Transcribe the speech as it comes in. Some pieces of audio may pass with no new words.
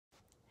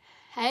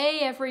Hey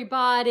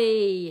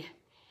everybody,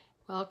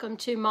 welcome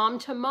to Mom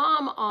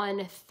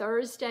on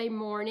Thursday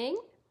morning.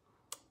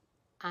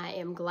 I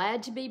am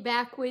glad to be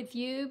back with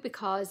you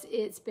because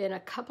it's been a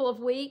couple of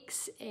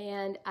weeks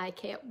and I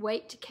can't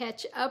wait to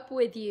catch up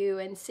with you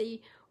and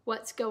see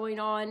what's going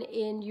on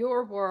in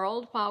your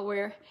world while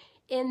we're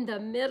in the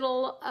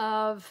middle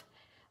of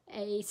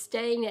a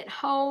staying at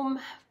home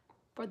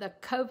for the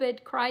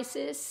COVID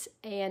crisis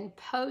and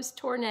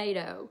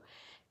post-tornado.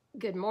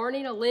 Good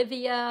morning,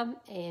 Olivia,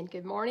 and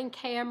good morning,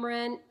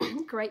 Cameron.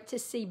 Great to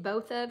see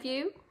both of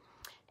you.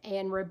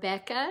 And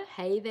Rebecca,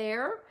 hey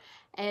there.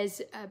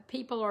 As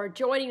people are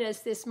joining us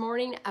this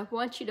morning, I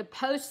want you to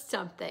post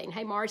something.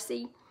 Hey,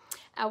 Marcy,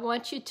 I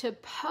want you to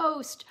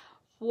post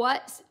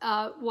what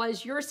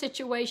was your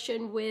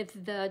situation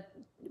with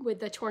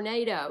the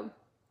tornado.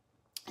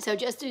 So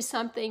just do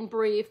something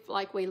brief,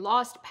 like we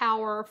lost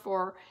power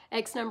for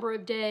X number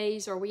of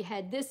days, or we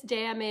had this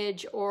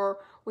damage, or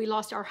we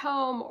lost our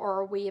home,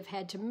 or we have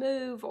had to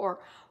move, or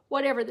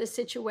whatever the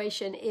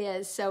situation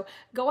is. So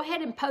go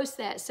ahead and post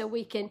that so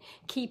we can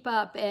keep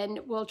up,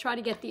 and we'll try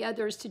to get the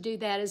others to do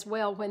that as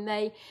well when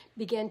they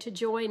begin to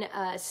join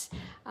us.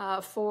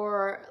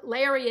 For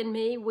Larry and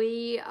me,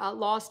 we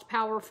lost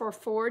power for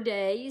 4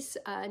 days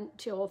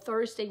until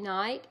Thursday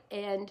night,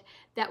 and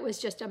that was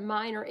just a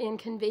minor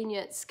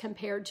inconvenience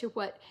compared to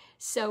what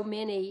so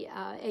many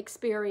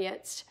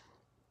experienced.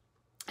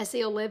 I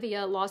see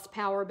Olivia lost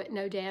power but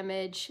no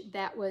damage.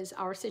 That was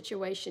our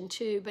situation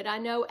too. But I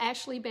know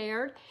Ashley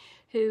Baird,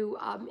 who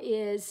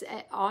is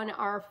on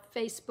our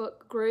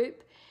Facebook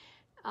group,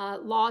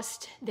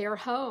 lost their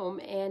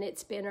home, and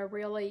it's been a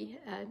really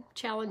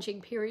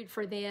challenging period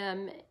for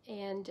them.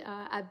 And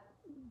I've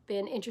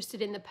been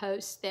interested in the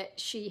posts that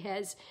she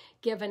has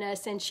given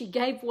us. And she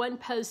gave one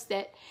post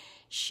that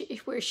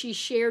where she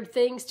shared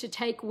things to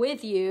take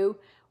with you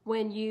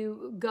when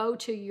you go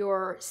to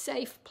your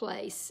safe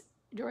place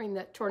during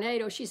the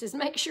tornado. She says,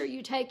 make sure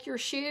you take your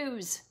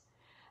shoes.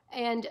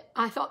 And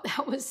I thought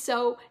that was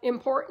so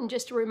important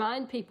just to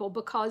remind people,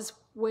 because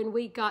when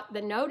we got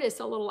the notice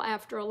a little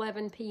after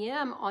 11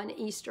 p.m. on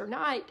Easter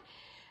night,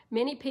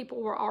 many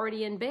people were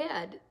already in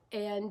bed.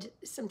 And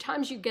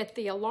sometimes you get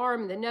the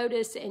alarm, the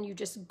notice, and you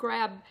just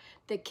grab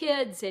the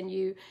kids and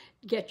you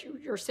get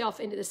yourself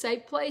into the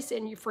safe place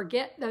and you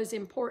forget those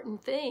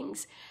important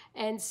things.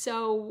 And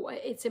so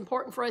it's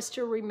important for us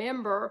to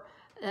remember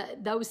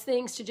those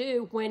things to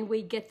do when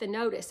we get the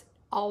notice,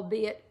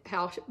 albeit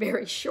how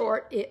very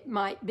short it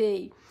might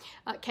be.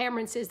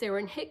 Cameron says they were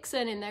in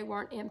Hickson and they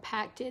weren't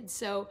impacted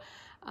so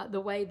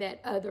the way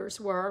that others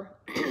were.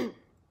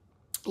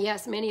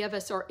 Yes, many of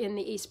us are in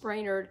the East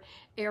Brainerd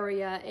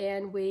area,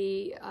 and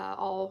we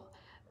all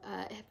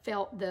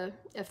felt the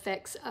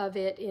effects of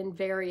it in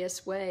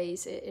various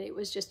ways. It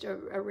was just a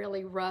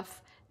really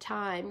rough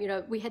time. You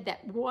know, we had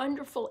that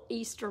wonderful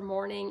Easter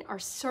morning. Our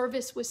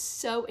service was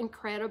so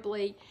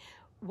incredibly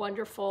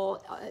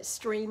wonderful,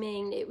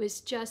 streaming. It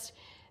was just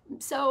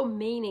so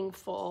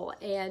meaningful,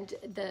 and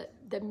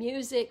the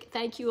music,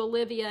 thank you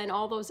Olivia and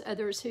all those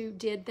others who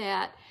did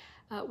that,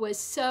 was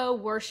so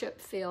worship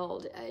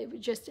filled.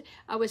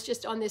 I was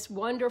just on this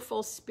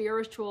wonderful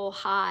spiritual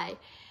high,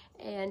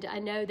 and I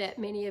know that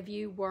many of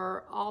you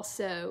were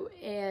also.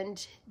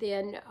 And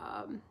then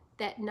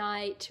that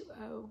night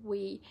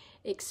we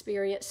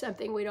experienced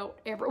something we don't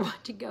ever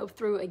want to go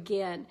through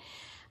again.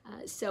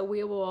 So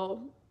we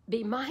will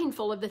be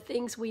mindful of the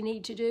things we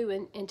need to do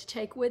and to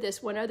take with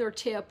us. One other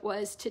tip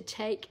was to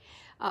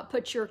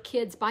put your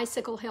kids'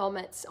 bicycle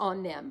helmets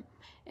on them.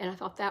 And I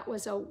thought that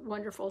was a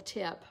wonderful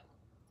tip.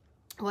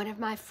 One of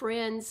my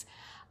friends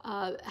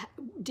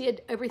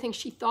did everything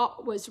she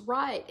thought was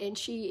right, and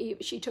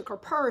she took her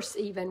purse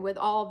even with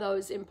all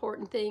those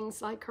important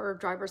things like her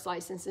driver's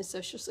license and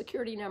social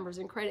security numbers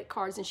and credit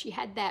cards, and she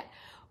had that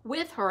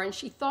with her, and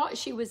she thought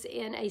she was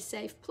in a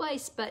safe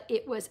place, but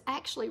it was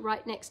actually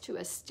right next to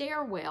a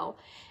stairwell,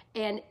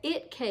 and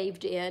it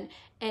caved in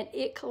and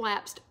it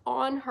collapsed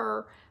on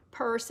her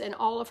purse and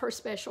all of her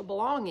special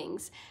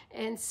belongings.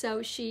 And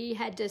so she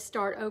had to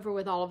start over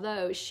with all of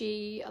those.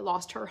 She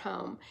lost her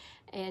home,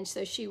 and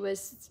so she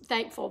was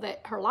thankful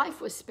that her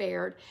life was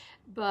spared.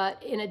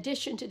 But in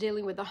addition to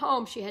dealing with the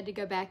home, she had to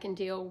go back and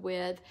deal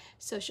with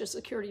social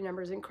security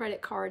numbers and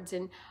credit cards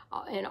and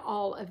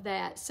all of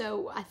that.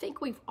 So I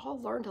think we've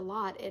all learned a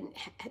lot, and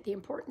the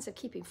importance of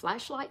keeping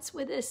flashlights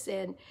with us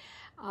and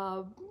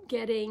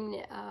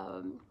getting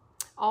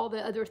all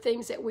the other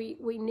things that we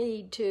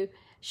need to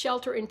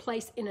shelter in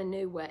place in a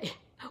new way.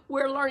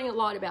 We're learning a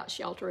lot about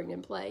sheltering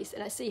in place.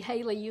 And I see,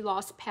 Haley, you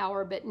lost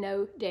power but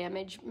no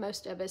damage.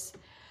 Most of us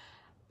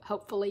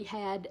hopefully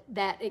had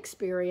that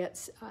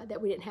experience, that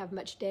we didn't have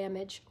much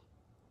damage.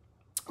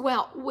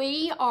 Well,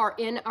 we are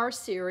in our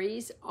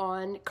series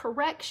on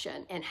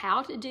correction and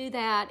how to do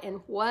that and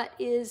what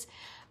is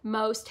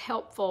most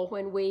helpful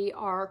when we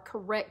are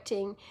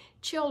correcting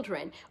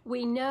children.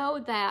 We know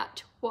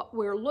that what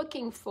we're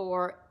looking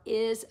for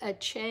is a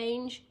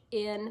change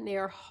in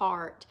their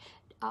heart.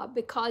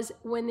 because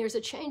when there's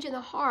a change in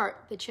the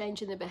heart, the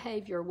change in the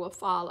behavior will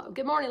follow.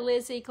 Good morning,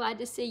 Lizzie. Glad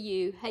to see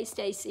you. Hey,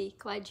 Stacy.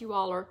 Glad you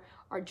all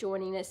are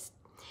joining us.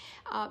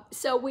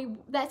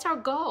 That's our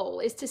goal,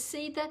 is to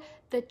see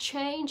the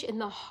change in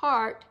the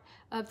heart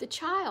of the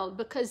child,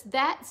 because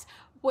that's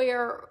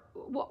where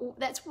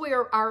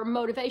our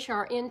motivation,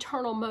 our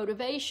internal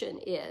motivation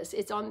is.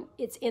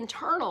 It's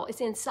internal,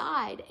 it's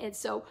inside. And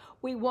so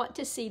we want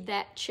to see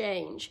that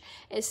change.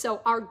 And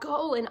so our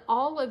goal in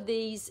all of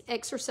these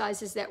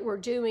exercises that we're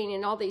doing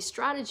and all these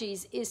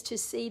strategies is to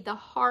see the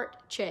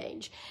heart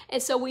change.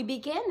 And so we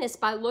begin this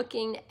by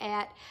looking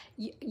at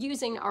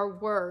using our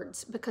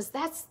words, because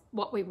that's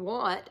what we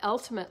want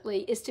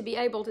ultimately, is to be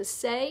able to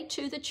say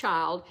to the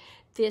child,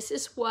 this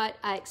is what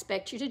I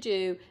expect you to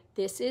do.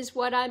 This is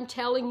what I'm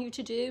telling you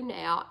to do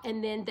now,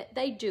 and then that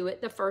they do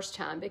it the first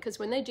time, because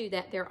when they do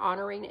that, they're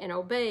honoring and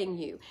obeying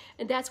you.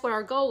 And that's what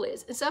our goal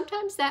is. And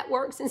sometimes that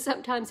works and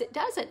sometimes it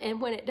doesn't. And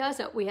when it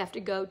doesn't, we have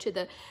to go to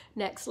the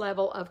next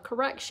level of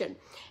correction.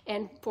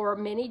 And for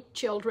many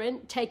children,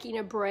 taking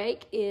a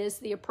break is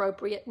the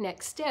appropriate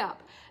next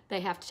step. They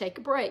have to take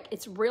a break.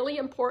 It's really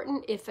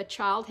important if a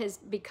child has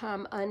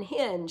become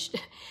unhinged,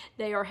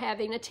 they are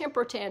having a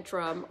temper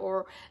tantrum,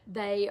 or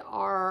they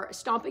are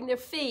stomping their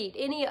feet,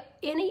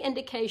 any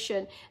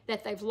indication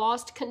that they've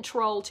lost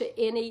control to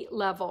any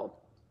level.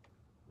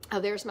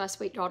 Oh, there's my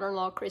sweet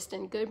daughter-in-law,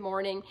 Kristen. Good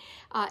morning.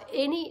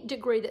 Any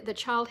degree that the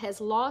child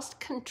has lost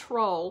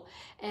control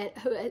and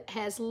who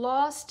has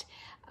lost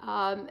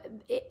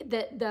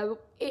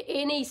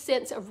any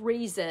sense of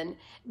reason,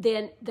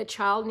 then the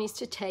child needs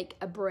to take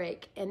a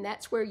break. And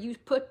that's where you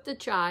put the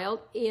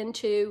child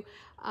into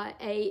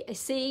a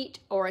seat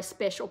or a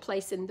special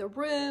place in the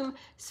room.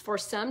 For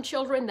some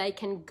children, they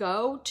can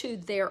go to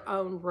their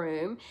own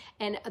room,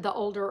 and the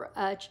older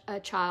a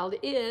child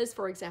is,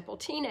 for example,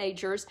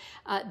 teenagers,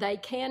 they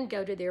can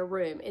go to their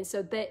room. And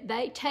so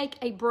they take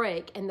a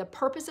break, and the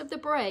purpose of the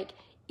break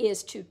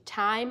is to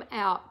time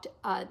out,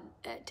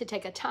 to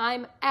take a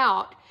time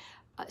out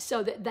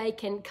so that they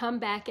can come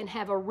back and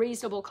have a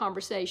reasonable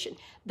conversation.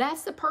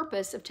 That's the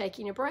purpose of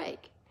taking a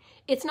break.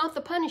 It's not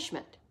the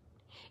punishment.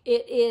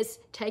 It is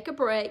take a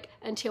break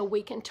until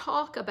we can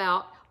talk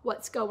about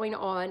what's going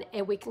on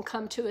and we can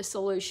come to a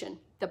solution.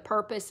 The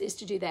purpose is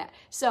to do that.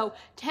 So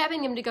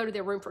having them to go to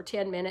their room for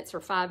 10 minutes or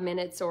 5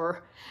 minutes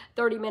or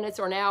 30 minutes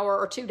or an hour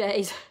or 2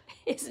 days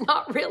is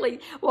not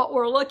really what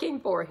we're looking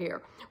for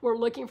here. We're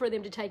looking for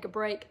them to take a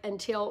break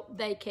until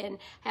they can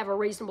have a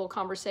reasonable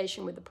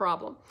conversation with the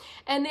problem.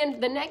 And then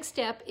the next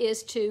step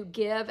is to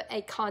give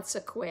a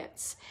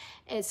consequence.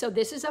 And so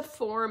this is a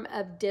form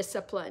of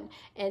discipline.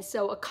 And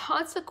so a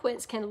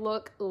consequence can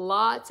look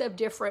lots of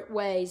different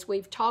ways.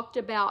 We've talked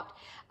about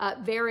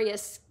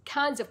various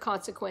kinds of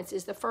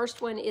consequences. The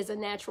first one is a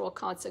natural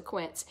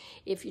consequence.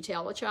 If you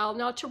tell a child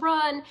not to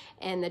run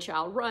and the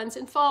child runs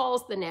and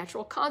falls, the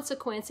natural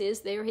consequence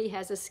is there he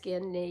has a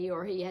skinned knee,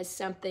 or he has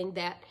something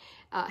that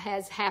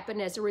has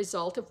happened as a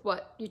result of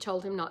what you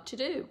told him not to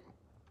do.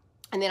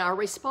 And then our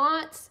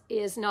response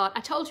is not,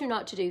 I told you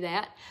not to do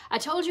that. I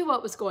told you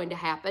what was going to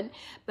happen.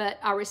 But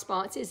our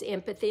response is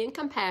empathy and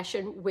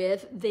compassion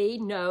with the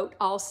note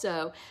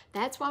also.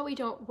 That's why we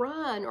don't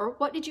run. Or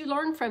what did you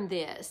learn from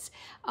this?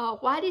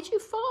 Why did you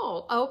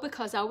fall? Oh,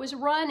 because I was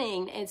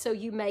running. And so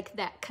you make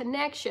that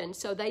connection.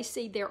 So they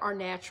see there are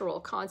natural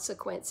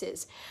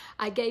consequences.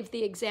 I gave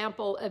the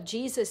example of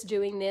Jesus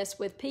doing this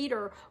with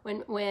Peter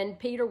when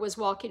Peter was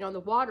walking on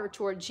the water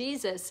toward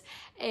Jesus.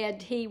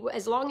 And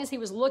as long as he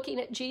was looking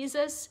at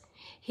Jesus,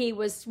 he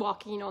was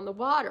walking on the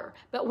water.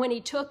 But when he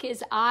took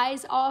his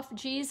eyes off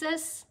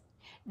Jesus,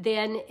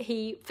 then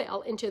he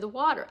fell into the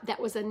water. That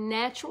was a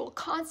natural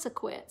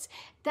consequence.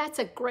 That's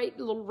a great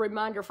little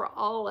reminder for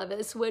all of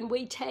us. When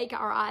we take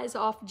our eyes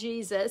off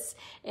Jesus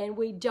and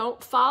we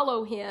don't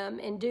follow him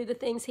and do the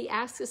things he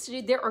asks us to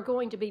do, there are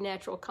going to be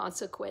natural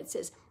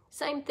consequences.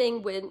 Same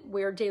thing when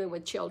we're dealing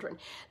with children.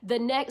 The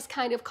next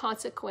kind of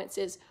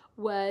consequences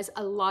was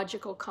a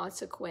logical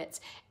consequence.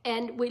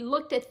 And we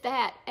looked at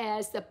that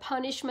as the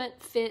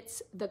punishment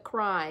fits the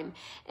crime.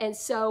 And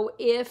so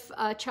if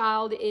a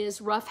child is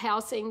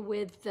roughhousing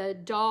with the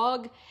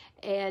dog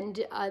and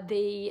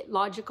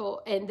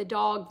the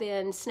dog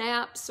then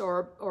snaps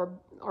or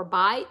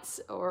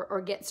bites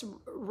or gets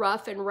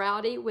rough and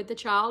rowdy with the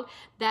child,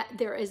 that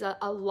there is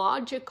a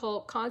logical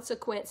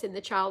consequence, and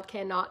the child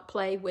cannot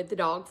play with the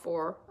dog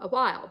for a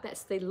while.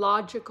 That's the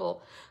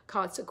logical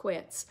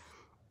consequence.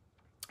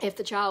 If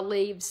the child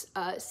leaves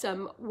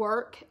some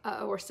work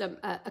or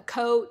a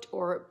coat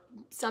or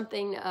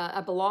something,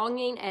 a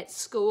belonging at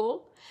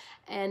school,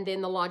 and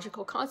then the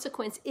logical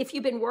consequence, if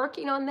you've been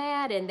working on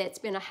that and that's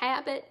been a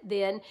habit,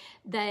 then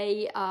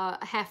they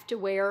have to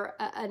wear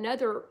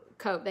another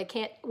coat. They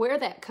can't wear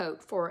that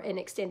coat for an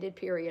extended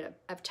period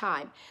of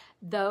time.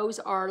 Those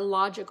are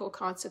logical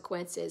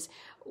consequences.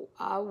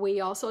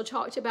 We also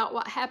talked about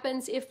what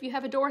happens if you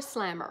have a door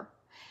slammer.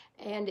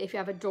 And if you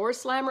have a door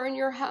slammer in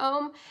your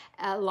home,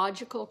 a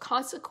logical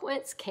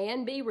consequence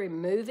can be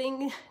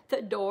removing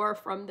the door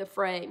from the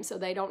frame so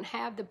they don't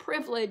have the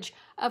privilege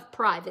of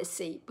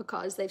privacy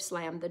because they've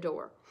slammed the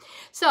door.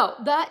 So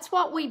that's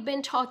what we've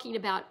been talking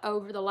about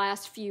over the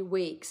last few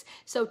weeks.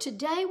 So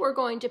today we're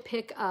going to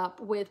pick up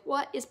with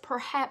what is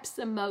perhaps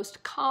the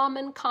most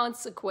common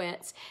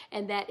consequence,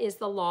 and that is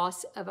the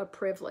loss of a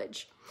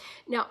privilege.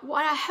 Now,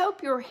 what I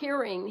hope you're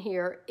hearing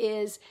here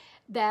is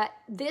that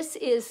this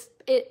is,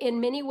 in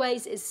many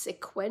ways, is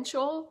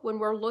sequential. When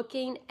we're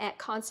looking at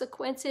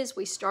consequences,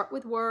 we start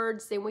with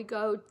words, then we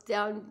go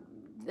down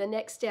the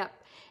next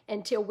step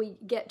until we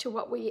get to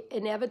what we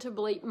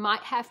inevitably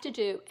might have to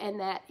do, and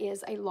that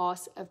is a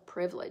loss of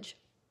privilege.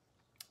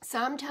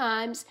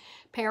 Sometimes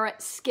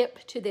parents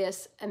skip to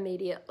this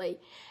immediately,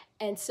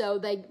 and so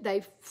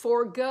they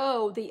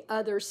forego the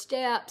other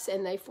steps,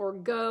 and they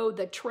forego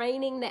the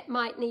training that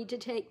might need to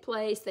take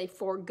place. They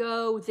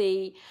forego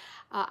the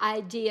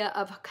idea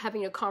of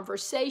having a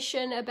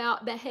conversation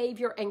about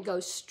behavior and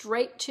go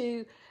straight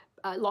to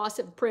loss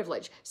of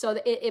privilege. So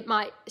it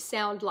might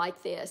sound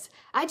like this.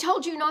 I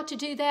told you not to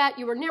do that.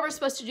 You were never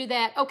supposed to do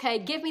that. Okay,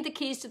 give me the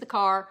keys to the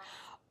car.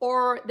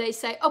 Or they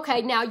say,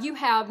 okay, now you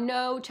have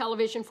no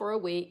television for a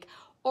week.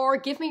 Or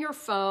give me your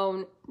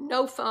phone,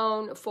 no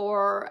phone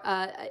for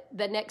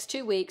the next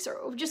 2 weeks.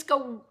 Or just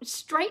go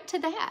straight to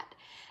that.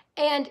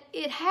 And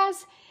it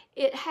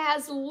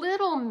has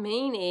little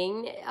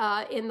meaning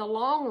in the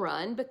long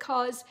run,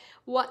 because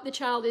what the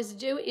child is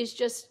doing is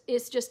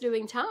just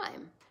doing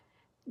time.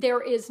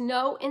 There is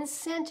no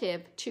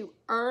incentive to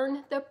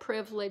earn the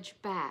privilege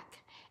back.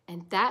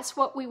 And that's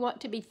what we want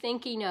to be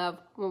thinking of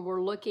when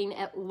we're looking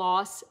at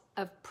loss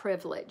of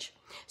privilege.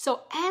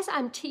 So as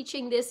I'm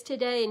teaching this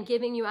today and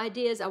giving you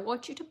ideas, I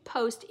want you to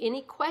post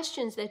any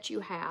questions that you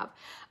have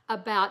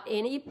about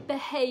any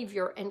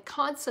behavior and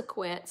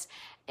consequence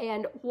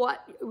and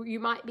what you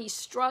might be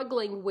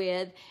struggling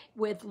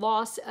with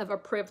loss of a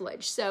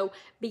privilege. So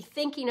be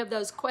thinking of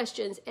those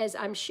questions as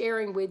I'm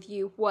sharing with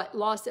you what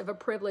loss of a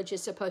privilege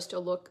is supposed to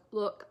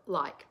look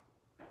like.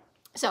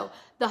 So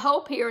the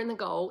hope here and the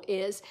goal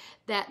is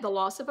that the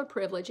loss of a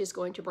privilege is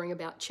going to bring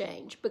about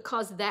change,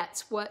 because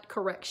that's what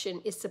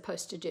correction is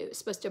supposed to do. It's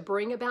supposed to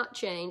bring about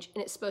change,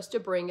 and it's supposed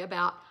to bring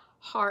about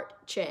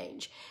heart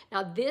change.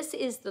 Now, this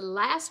is the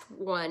last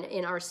one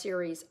in our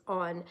series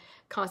on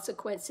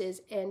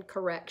consequences and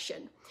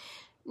correction.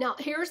 Now,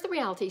 here's the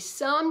reality.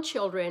 Some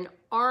children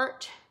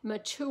aren't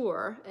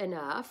mature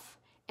enough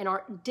and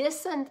aren't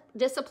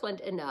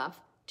disciplined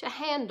enough to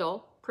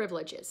handle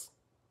privileges.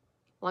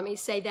 Let me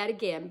say that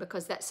again,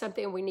 because that's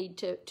something we need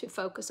to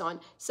focus on.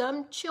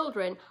 Some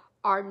children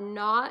are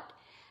not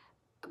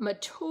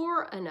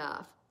mature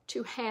enough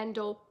to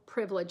handle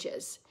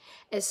privileges.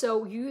 And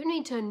so you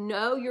need to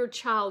know your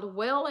child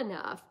well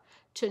enough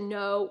to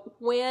know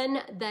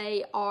when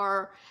they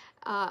are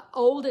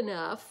old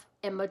enough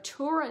and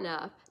mature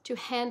enough to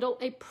handle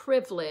a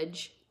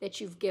privilege that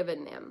you've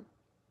given them.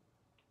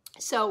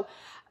 So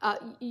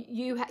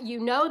you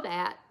know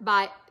that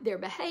by their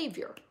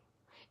behavior.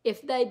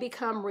 If they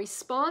become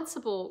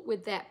responsible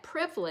with that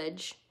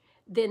privilege,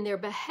 then their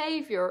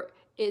behavior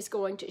is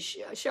going to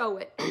show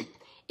it.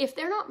 If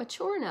they're not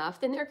mature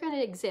enough, then they're going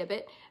to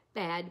exhibit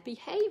bad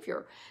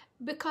behavior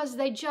because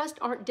they just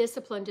aren't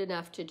disciplined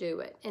enough to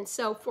do it. And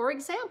so, for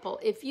example,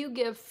 if you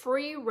give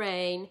free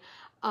rein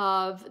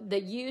of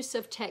the use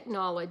of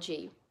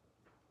technology,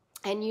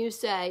 and you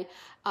say,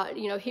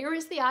 here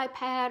is the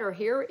iPad, or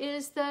here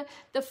is the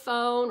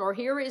phone, or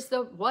here is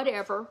the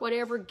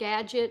whatever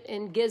gadget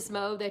and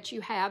gizmo that you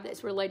have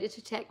that's related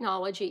to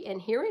technology,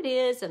 and here it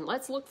is, and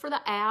let's look for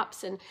the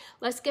apps, and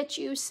let's get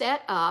you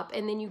set up,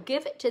 and then you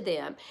give it to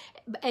them,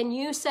 and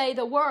you say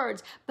the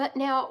words, but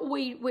now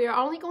we're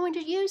only going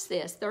to use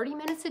this 30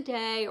 minutes a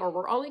day, or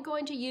we're only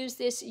going to use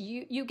this,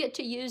 you get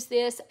to use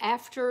this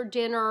after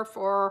dinner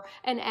for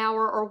an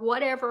hour, or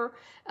whatever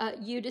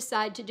you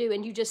decide to do,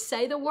 and you just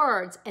say the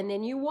words, and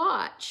then you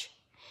watch.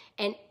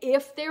 And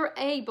if they're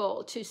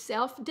able to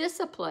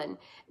self-discipline,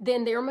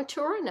 then they're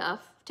mature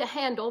enough to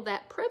handle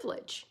that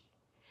privilege.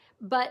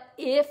 But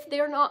if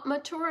they're not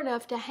mature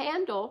enough to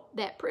handle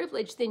that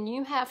privilege, then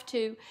you have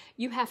to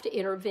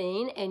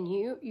intervene, and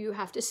you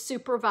have to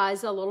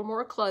supervise a little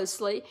more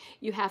closely.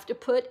 You have to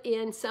put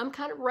in some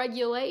kind of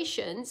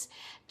regulations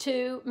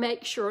to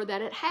make sure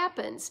that it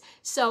happens.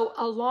 So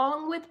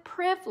along with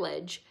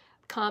privilege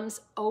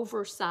comes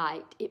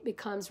oversight.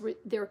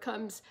 There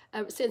comes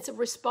a sense of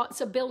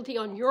responsibility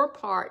on your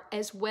part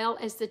as well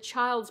as the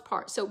child's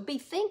part. So be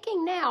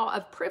thinking now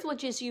of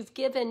privileges you've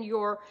given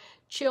your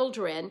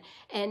children,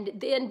 and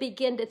then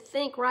begin to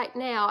think right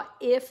now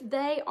if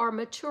they are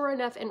mature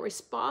enough and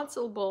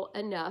responsible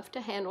enough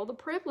to handle the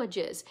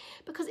privileges.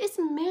 Because it's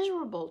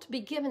miserable to be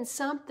given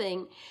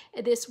something,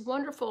 this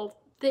wonderful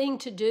thing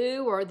to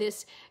do, or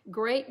this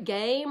great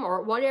game,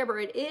 or whatever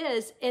it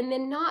is, and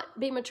then not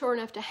be mature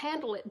enough to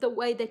handle it the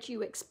way that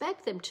you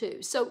expect them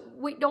to. So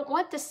we don't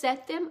want to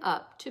set them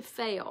up to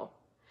fail.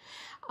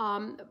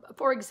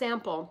 For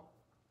example,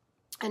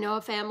 I know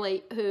a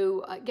family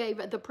who gave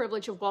the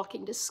privilege of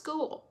walking to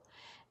school.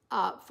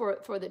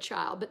 for the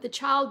child, but the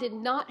child did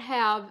not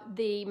have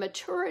the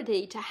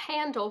maturity to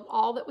handle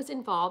all that was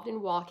involved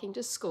in walking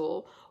to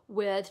school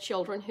with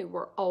children who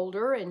were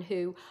older and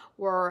who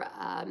were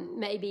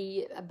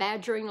maybe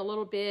badgering a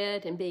little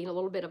bit and being a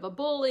little bit of a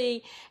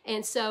bully.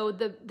 And so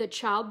the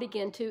child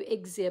began to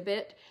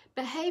exhibit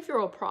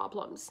behavioral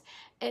problems.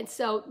 And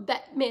so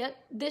that meant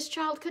this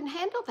child couldn't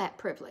handle that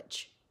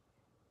privilege.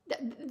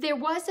 There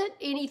wasn't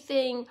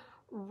anything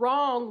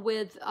wrong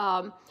with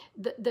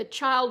the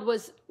child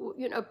was,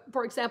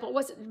 for example,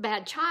 wasn't a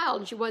bad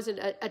child. She wasn't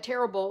a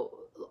terrible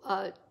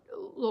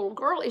little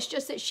girl. It's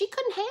just that she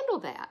couldn't handle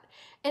that.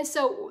 And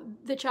so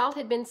the child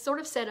had been sort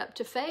of set up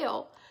to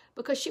fail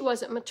because she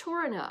wasn't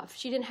mature enough.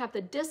 She didn't have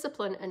the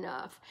discipline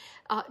enough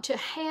to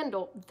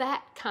handle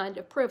that kind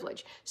of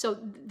privilege. So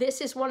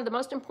this is one of the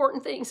most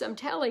important things I'm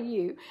telling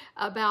you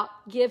about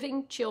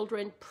giving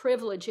children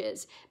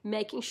privileges,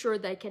 making sure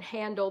they can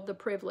handle the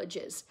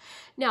privileges.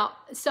 Now,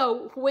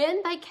 so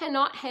when they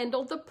cannot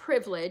handle the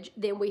privilege,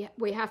 then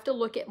we have to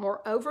look at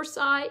more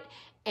oversight.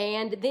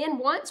 And then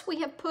once we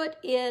have put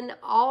in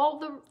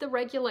all the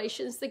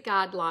regulations, the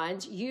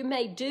guidelines, you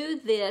may do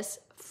this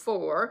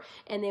for,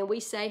 and then we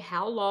say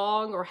how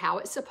long or how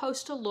it's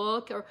supposed to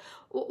look or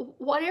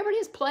whatever it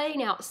is,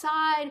 playing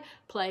outside,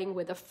 playing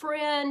with a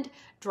friend,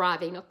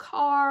 driving a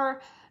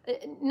car,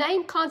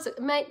 name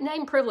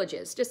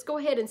privileges. Just go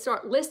ahead and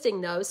start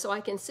listing those so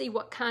I can see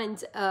what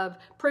kinds of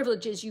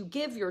privileges you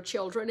give your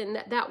children,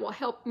 and that will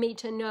help me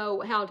to know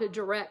how to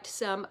direct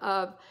some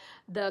of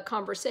the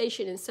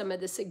conversation and some of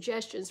the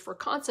suggestions for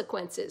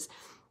consequences.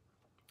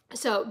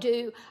 So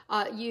do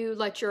you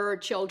let your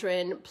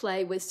children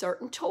play with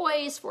certain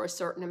toys for a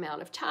certain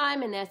amount of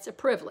time, and that's a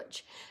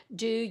privilege?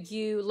 Do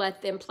you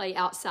let them play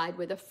outside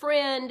with a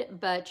friend,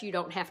 but you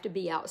don't have to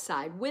be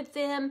outside with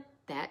them?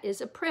 That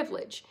is a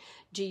privilege.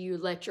 Do you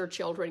let your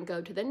children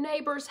go to the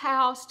neighbor's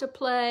house to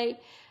play?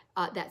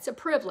 That's a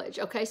privilege.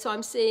 Okay, so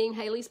I'm seeing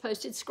Haley's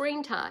posted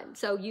screen time.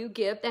 So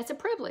that's a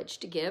privilege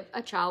to give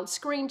a child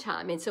screen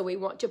time. And so we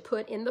want to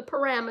put in the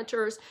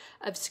parameters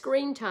of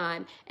screen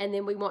time, and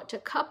then we want to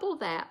couple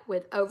that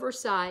with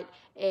oversight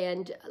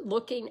and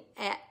looking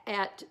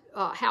at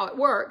how it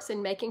works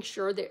and making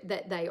sure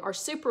that they are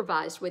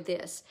supervised with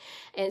this.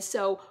 And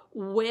so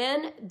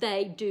when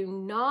they do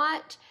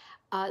not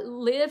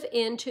live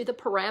into the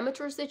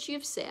parameters that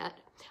you've set,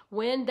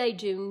 when they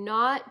do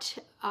not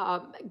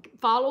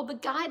follow the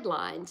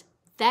guidelines,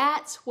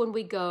 that's when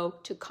we go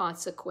to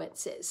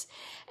consequences.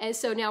 And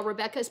so now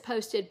Rebecca's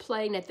posted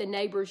playing at the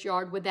neighbor's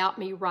yard without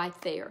me right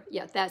there.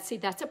 Yeah, that's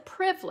a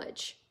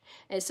privilege.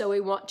 And so we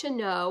want to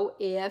know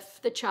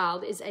if the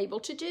child is able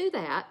to do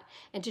that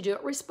and to do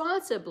it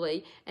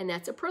responsibly, and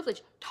that's a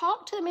privilege.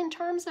 Talk to them in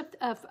terms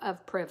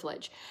of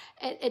privilege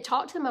and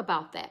talk to them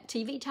about that.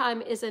 TV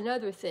time is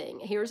another thing.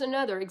 Here's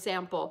another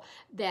example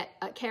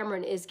that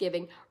Cameron is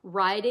giving.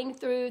 Riding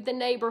through the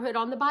neighborhood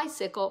on the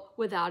bicycle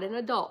without an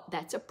adult.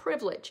 That's a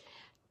privilege.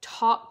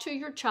 Talk to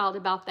your child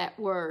about that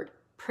word.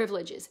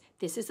 Privileges.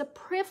 This is a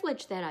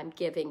privilege that I'm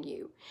giving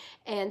you.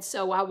 And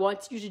so I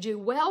want you to do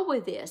well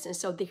with this. And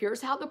so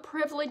here's how the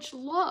privilege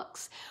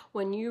looks.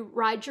 When you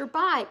ride your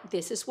bike,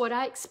 this is what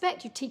I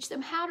expect. You teach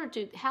them how to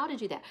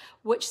do that.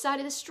 Which side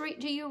of the street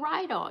do you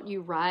ride on?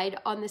 You ride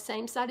on the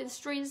same side of the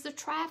street as the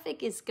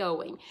traffic is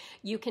going.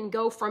 You can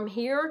go from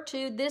here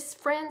to this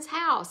friend's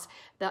house.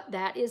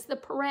 That is the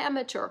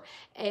parameter.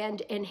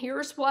 And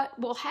here's what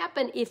will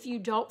happen if you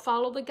don't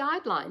follow the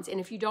guidelines. And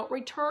if you don't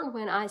return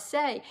when I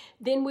say,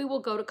 then we will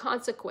go to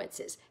consequences.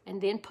 And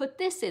then put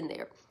this in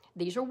there.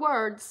 These are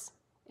words,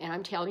 and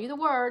I'm telling you the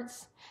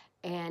words.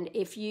 And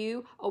if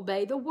you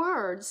obey the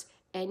words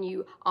and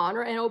you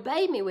honor and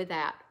obey me with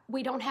that,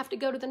 we don't have to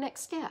go to the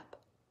next step.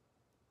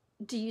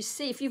 Do you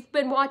see? If you've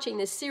been watching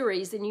this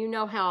series, then you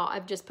know how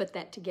I've just put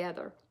that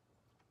together.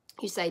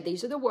 You say,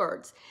 these are the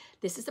words.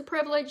 This is the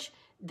privilege.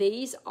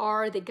 These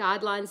are the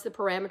guidelines, the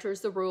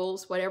parameters, the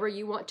rules, whatever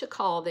you want to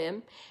call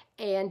them.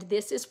 And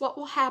this is what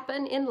will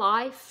happen in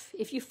life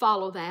if you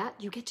follow that.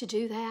 You get to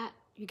do that.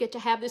 You get to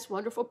have this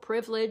wonderful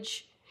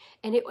privilege,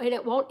 and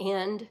it won't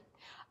end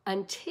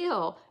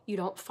until you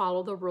don't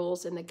follow the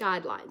rules and the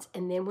guidelines.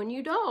 And then when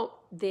you don't,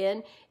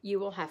 then you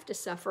will have to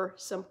suffer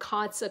some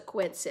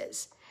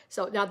consequences.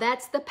 So now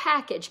that's the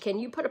package. Can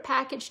you put a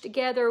package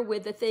together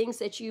with the things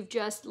that you've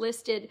just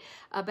listed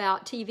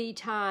about TV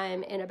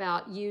time and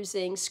about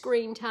using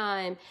screen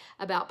time,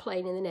 about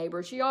playing in the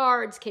neighbor's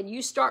yards? Can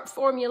you start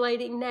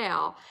formulating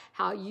now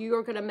how you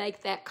are going to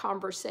make that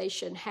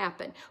conversation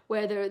happen?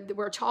 Whether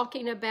we're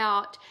talking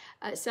about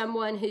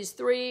someone who's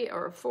 3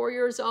 or 4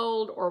 years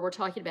old, or we're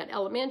talking about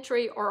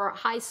elementary or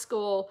high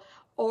school,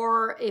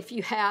 or if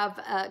you have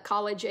a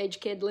college-age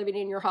kid living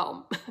in your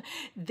home.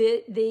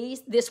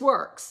 This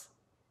works.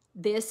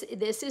 This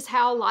is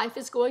how life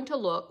is going to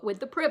look with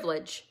the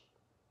privilege,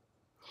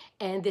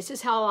 and this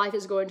is how life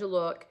is going to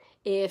look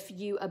if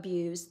you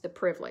abuse the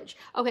privilege.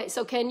 Okay,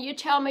 so can you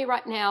tell me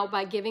right now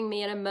by giving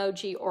me an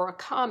emoji or a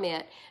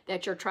comment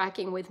that you're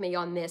tracking with me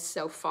on this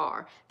so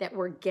far, that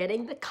we're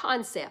getting the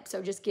concept?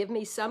 So just give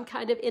me some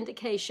kind of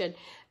indication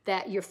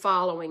that you're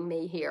following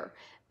me here.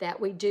 that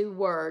we do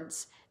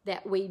words,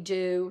 that we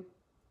do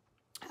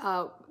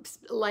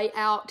lay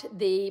out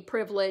the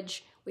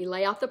privilege. We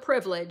lay out the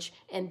privilege,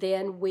 and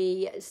then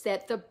we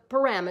set the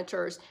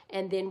parameters,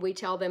 and then we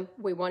tell them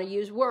we want to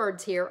use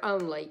words here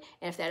only.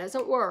 And if that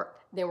doesn't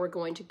work, then we're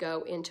going to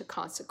go into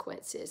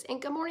consequences.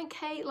 And good morning,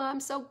 Kayla. I'm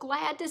so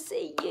glad to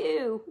see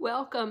you.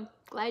 Welcome.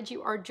 Glad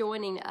you are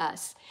joining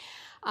us.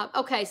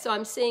 Okay, so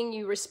I'm seeing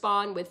you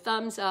respond with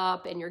thumbs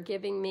up, and you're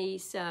giving me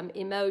some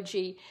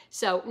emoji.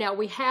 So now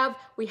we have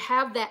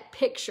that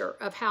picture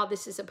of how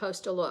this is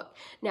supposed to look.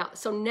 Now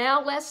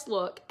let's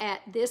look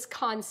at this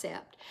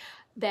concept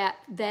that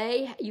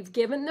you've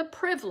given the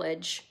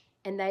privilege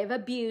and they've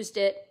abused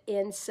it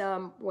in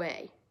some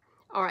way.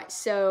 All right,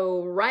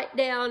 so write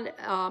down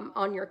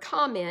on your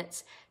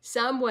comments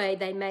some way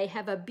they may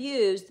have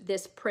abused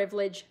this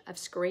privilege of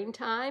screen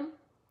time,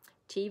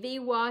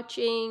 TV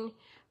watching,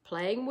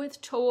 playing with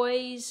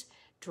toys,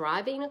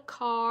 driving a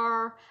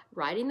car,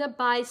 riding the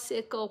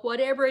bicycle,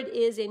 whatever it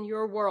is in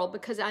your world,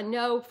 because I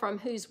know from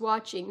who's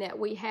watching that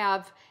we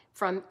have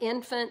from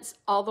infants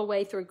all the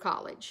way through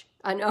college.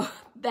 I know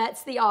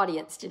that's the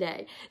audience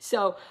today.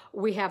 So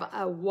we have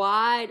a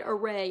wide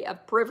array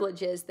of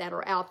privileges that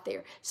are out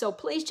there. So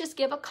please just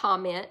give a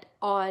comment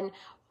on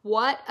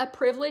what a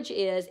privilege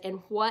is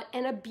and what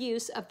an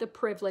abuse of the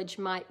privilege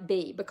might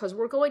be, because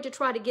we're going to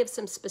try to give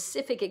some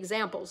specific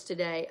examples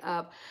today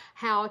of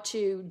how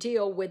to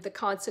deal with the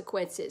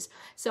consequences.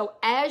 So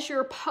as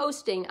you're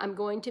posting, I'm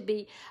going to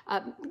be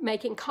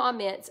making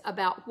comments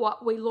about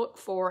what we look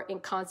for in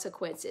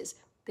consequences.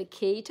 The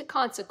key to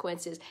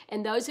consequences,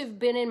 and those who've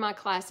been in my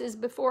classes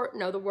before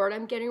know the word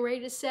I'm getting ready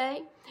to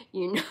say.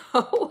 You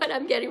know what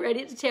I'm getting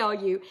ready to tell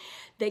you.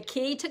 The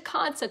key to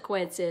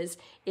consequences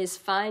is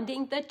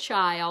finding the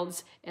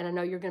child's, and I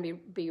know you're going to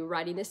be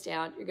writing this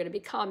down, you're going to be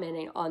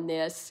commenting on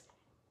this,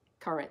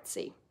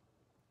 currency.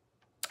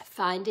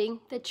 Finding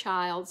the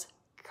child's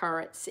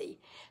currency.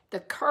 The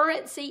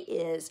currency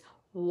is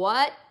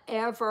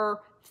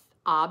whatever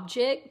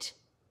object,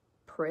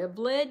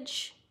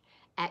 privilege,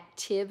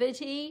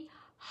 activity,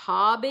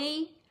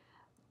 hobby,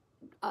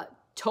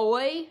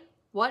 toy,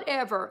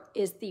 whatever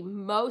is the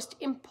most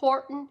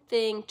important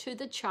thing to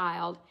the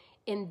child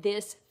in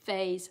this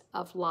phase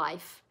of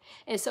life.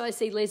 And so I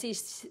see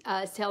Lizzie's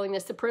telling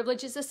us the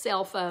privilege is a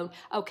cell phone.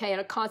 Okay,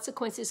 and the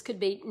consequences could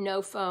be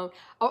no phone,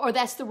 or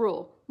that's the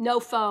rule, no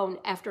phone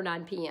after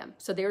 9 p.m.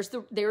 So there's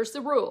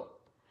the rule.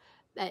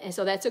 And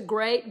so that's a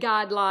great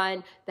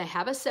guideline. They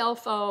have a cell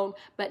phone,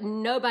 but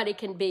nobody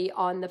can be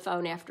on the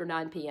phone after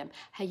 9 p.m.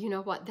 Hey, you know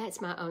what? That's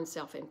my own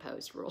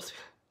self-imposed rule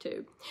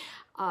too.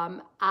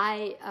 At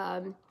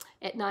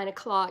 9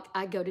 o'clock,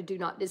 I go to Do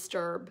Not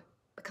Disturb,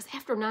 because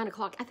after 9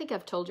 o'clock, I think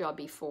I've told y'all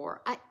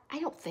before, I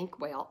don't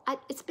think well.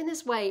 It's been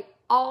this way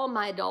all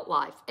my adult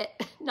life.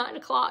 At 9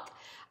 o'clock,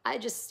 I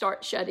just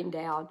start shutting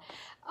down.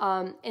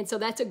 And so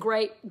that's a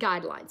great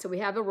guideline. So we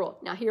have a rule.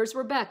 Now here's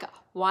Rebecca.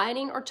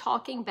 Whining or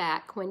talking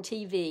back when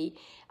TV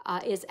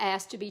is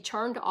asked to be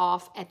turned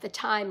off at the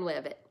time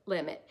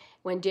limit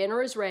when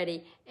dinner is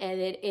ready and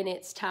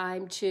it's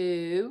time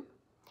to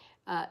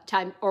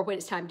when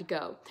it's time to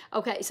go.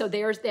 Okay, so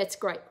that's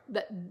great.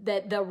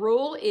 The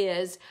rule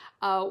is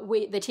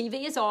the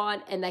TV is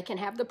on and they can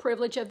have the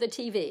privilege of the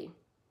TV.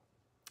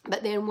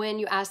 But then when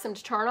you ask them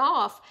to turn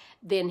off,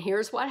 then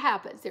here's what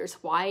happens. There's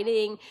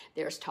whining,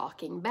 there's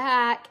talking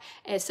back,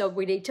 and so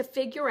we need to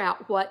figure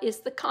out what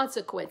is the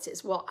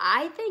consequences. Well,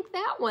 I think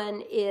that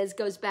one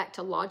goes back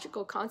to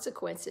logical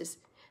consequences.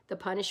 The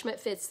punishment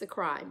fits the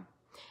crime.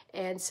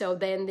 And so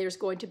then there's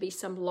going to be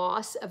some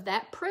loss of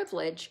that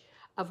privilege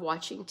of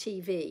watching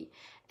TV.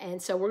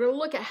 And so we're going to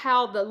look at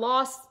how the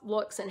loss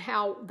looks and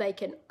how they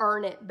can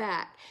earn it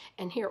back.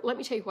 And here, let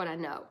me tell you what I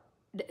know.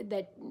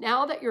 That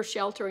now that you're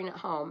sheltering at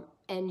home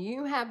and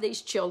you have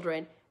these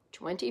children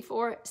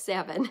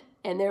 24/7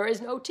 and there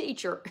is no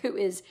teacher who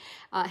is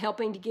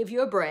helping to give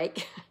you a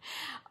break,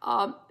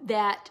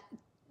 that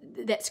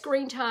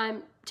screen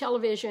time,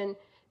 television,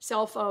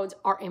 cell phones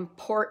are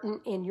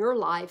important in your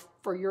life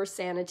for your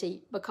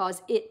sanity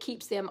because it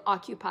keeps them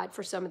occupied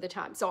for some of the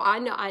time. So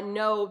I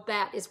know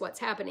that is what's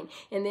happening.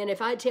 And then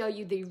if I tell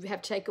you that you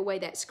have to take away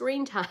that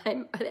screen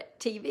time, that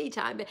TV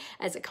time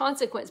as a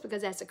consequence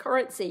because that's a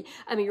currency,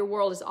 I mean, your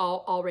world is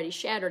already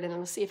shattered. And I'm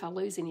going to see if I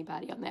lose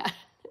anybody on that.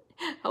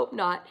 Hope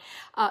not.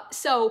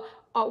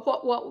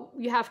 What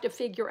you have to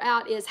figure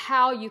out is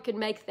how you can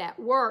make that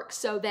work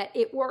so that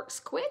it works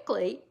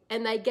quickly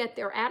and they get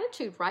their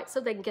attitude right so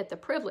they can get the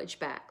privilege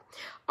back.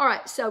 All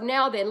right, so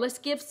now then, let's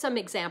give some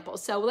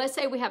examples. So let's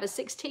say we have a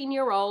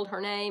 16-year-old,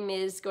 her name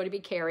is going to be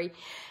Carrie,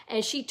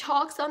 and she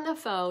talks on the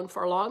phone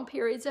for long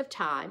periods of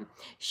time.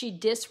 She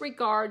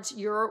disregards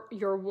your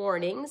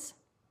warnings,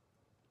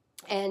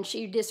 and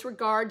she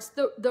disregards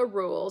the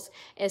rules,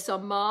 and so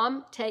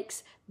mom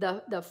takes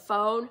the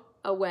phone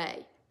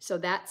away. So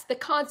that's the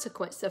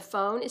consequence. The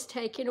phone is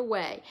taken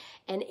away.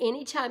 And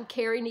anytime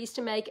Carrie needs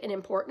to make an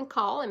important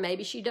call, and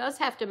maybe she does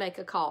have to make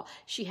a call,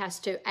 she has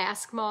to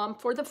ask Mom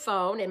for the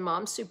phone, and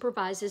Mom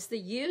supervises the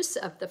use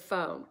of the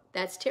phone.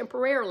 That's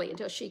temporarily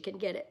until she can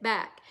get it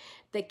back.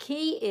 The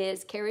key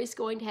is Carrie's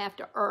going to have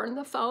to earn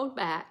the phone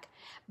back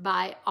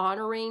by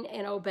honoring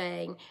and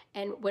obeying.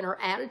 And when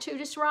her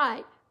attitude is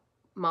right,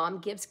 Mom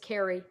gives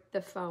Carrie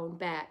the phone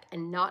back,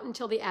 and not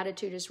until the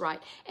attitude is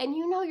right. And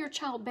you know your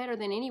child better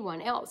than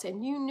anyone else,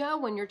 and you know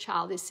when your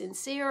child is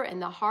sincere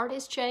and the heart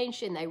has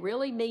changed and they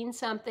really mean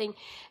something,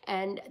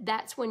 and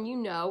that's when you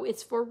know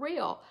it's for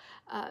real.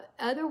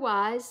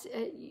 Otherwise,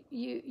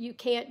 you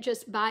can't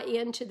just buy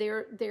into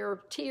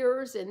their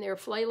tears and their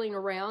flailing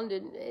around,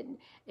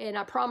 and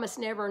I promise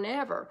never,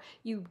 never.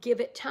 You give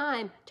it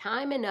time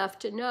enough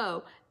to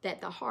know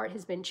that the heart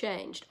has been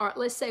changed. All right,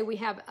 let's say we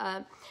have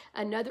a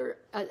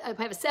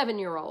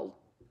 7-year-old.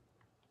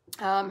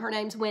 Her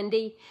name's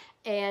Wendy,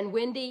 and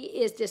Wendy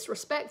is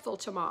disrespectful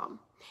to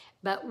Mom.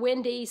 But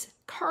Wendy's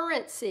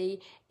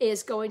currency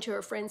is going to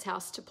her friend's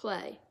house to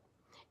play.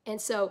 And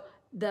so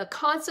the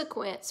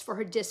consequence for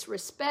her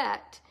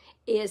disrespect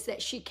is that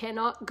she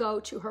cannot go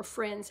to her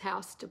friend's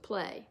house to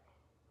play.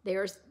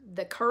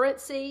 The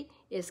currency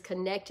is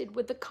connected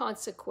with the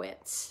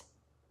consequence.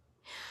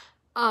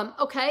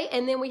 Okay,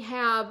 and then we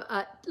have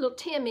little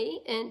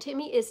Timmy, and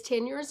Timmy is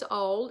 10 years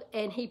old,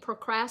 and he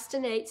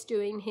procrastinates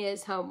doing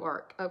his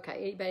homework. Okay,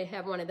 anybody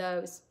have one of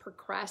those?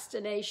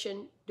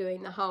 Procrastination,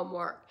 doing the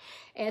homework.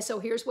 And so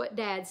here's what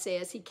Dad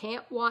says. He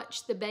can't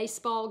watch the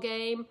baseball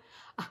game.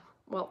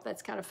 Well,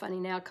 that's kind of funny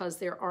now because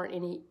there aren't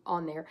any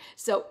on there.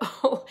 So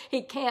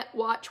he can't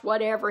watch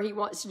whatever he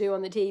wants to do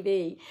on the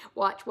TV,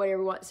 watch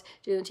whatever he wants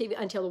to do on the TV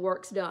until the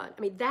work's done. I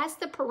mean, that's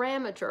the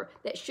parameter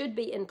that should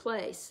be in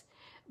place,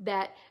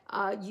 that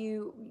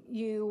you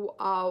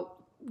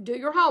do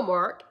your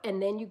homework,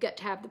 and then you get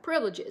to have the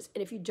privileges.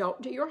 And if you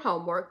don't do your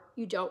homework,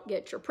 you don't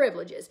get your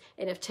privileges.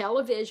 And if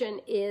television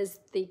is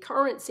the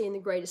currency and the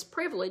greatest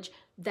privilege,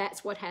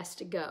 that's what has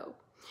to go.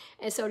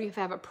 And so you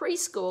have a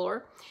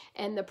preschooler,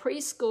 and the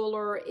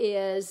preschooler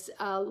is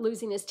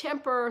losing his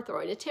temper,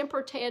 throwing a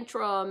temper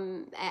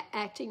tantrum,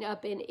 acting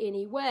up in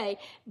any way,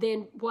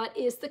 then what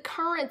is the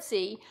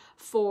currency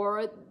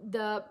for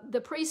the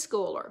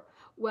preschooler?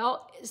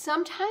 Well,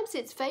 sometimes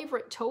it's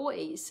favorite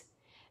toys.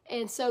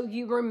 And so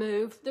you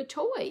remove the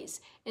toys.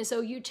 And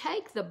so you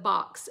take the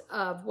box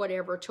of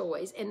whatever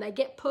toys, and they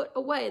get put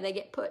away. They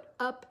get put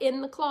up in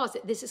the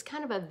closet. This is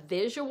kind of a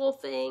visual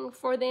thing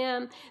for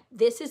them.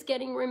 This is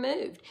getting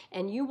removed.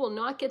 And you will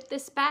not get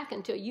this back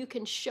until you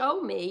can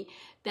show me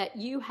that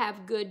you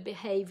have good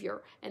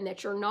behavior and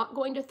that you're not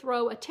going to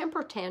throw a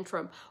temper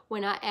tantrum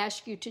when I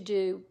ask you to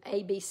do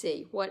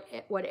ABC,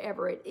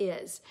 whatever it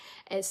is.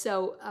 And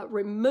so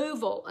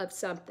removal of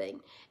something.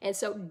 And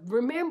so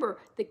remember,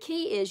 the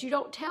key is you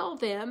don't tell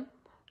them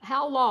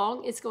how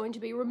long it's going to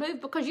be removed,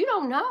 because you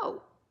don't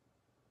know.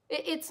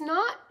 It's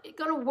not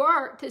going to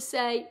work to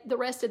say the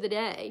rest of the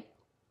day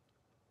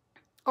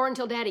or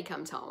until Daddy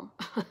comes home.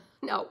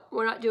 No,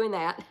 we're not doing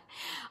that.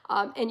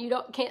 And you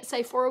can't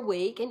say for a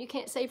week, and you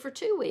can't say for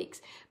 2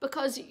 weeks,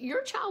 because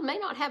your child may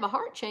not have a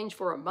heart change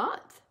for a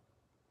month.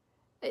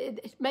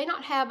 It may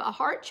not have a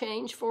heart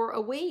change for a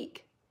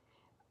week,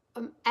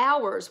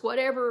 hours,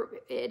 whatever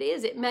it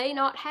is. It may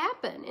not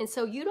happen. And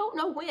so you don't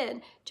know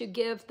when to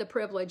give the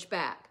privilege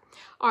back.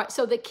 All right,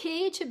 so the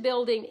key to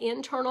building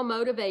internal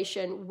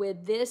motivation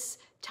with this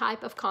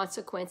type of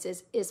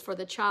consequences is for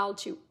the child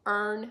to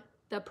earn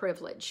the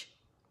privilege.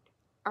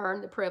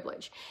 Earn the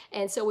privilege.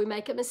 And so we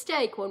make a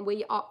mistake when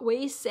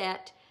we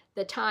set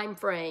the time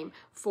frame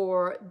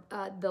for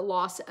the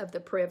loss of the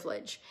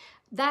privilege.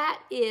 That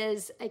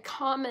is a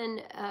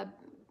common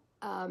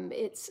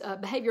it's a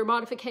behavior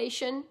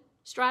modification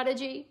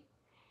strategy,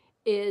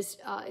 is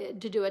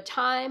to do a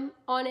time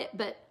on it,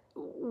 but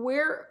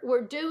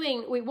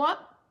we want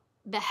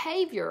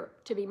behavior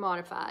to be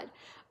modified,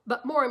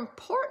 but more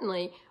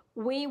importantly,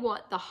 we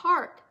want the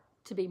heart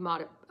to be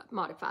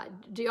modified.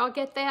 Do y'all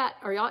get that?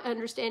 Are y'all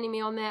understanding me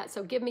on that?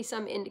 So give me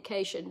some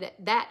indication that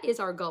that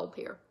is our goal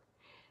here.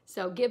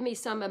 So give me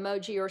some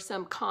emoji or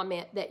some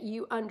comment that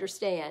you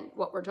understand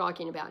what we're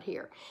talking about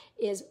here.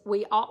 Is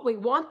we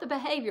want the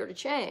behavior to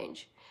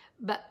change,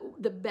 but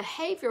the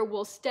behavior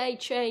will stay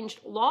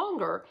changed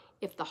longer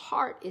if the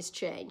heart is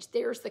changed.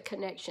 There's the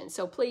connection.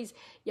 So please,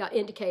 y'all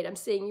indicate. I'm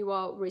seeing you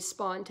all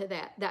respond to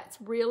that. That's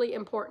really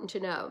important to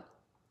know.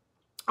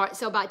 All right,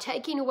 so by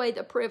taking away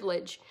the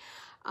privilege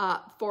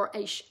for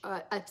a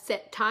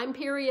set time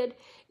period,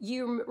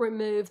 you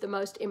remove the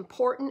most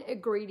important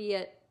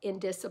ingredient in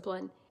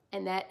discipline,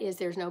 and that is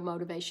there's no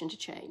motivation to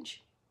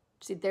change.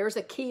 See, there's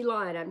a key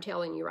line I'm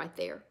telling you right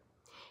there.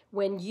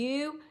 When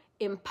you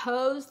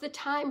impose the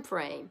time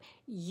frame,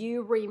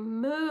 you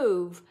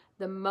remove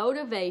the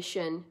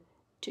motivation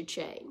to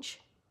change.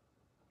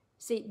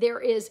 See,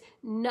 there is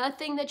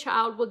nothing the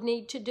child would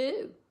need to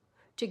do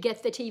to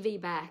get the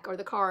TV back or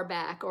the car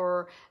back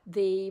or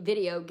the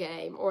video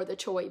game or the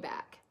toy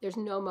back. There's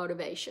no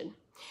motivation.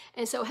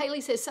 And so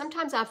Haley says,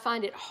 sometimes I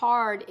find it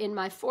hard in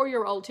my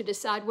 4-year-old to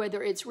decide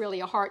whether it's really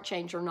a heart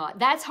change or not.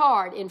 That's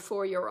hard in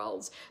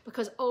 4-year-olds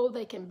because, oh,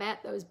 they can bat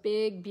those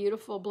big,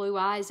 beautiful blue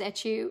eyes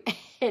at you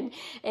and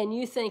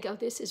you think, oh,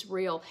 this is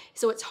real.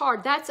 So it's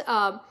hard. That's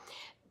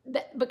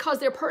because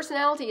their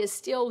personality is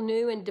still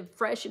new and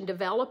fresh and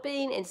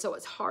developing, and so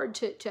it's hard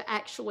to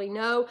actually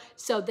know.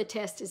 So the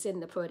test is in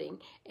the pudding.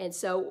 And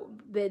so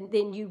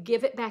then you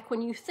give it back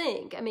when you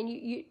think. I mean,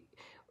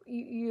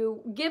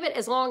 you give it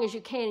as long as you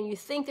can, and you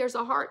think there's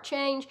a heart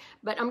change,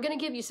 but I'm going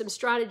to give you some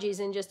strategies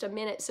in just a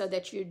minute so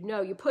that you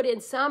know. You put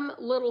in some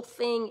little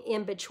thing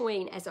in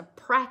between as a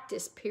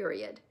practice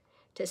period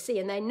to see,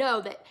 and they know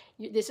that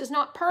this is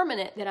not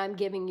permanent, that I'm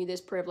giving you this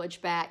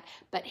privilege back,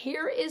 but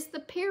here is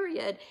the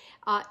period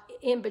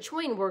in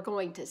between we're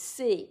going to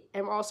see,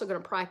 and we're also going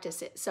to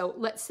practice it. So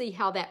let's see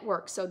how that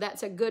works. So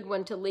that's a good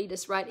one to lead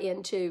us right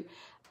into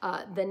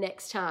the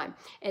next time.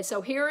 And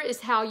so here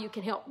is how you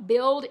can help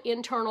build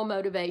internal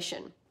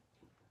motivation.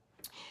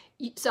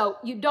 So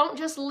you don't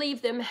just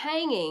leave them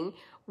hanging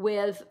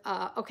with,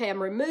 okay,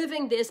 I'm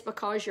removing this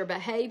because your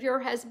behavior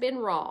has been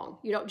wrong.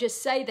 You don't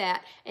just say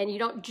that, and you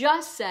don't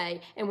just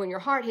say, and when your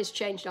heart has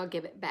changed, I'll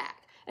give it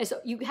back. And so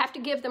you have to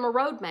give them a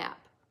roadmap,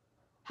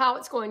 how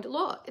it's going to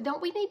look.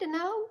 Don't we need to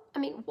know? I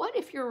mean, what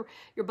if your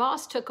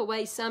boss took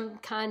away some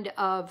kind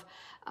of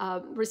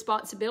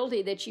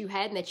responsibility that you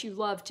had and that you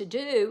love to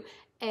do,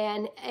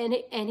 and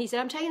he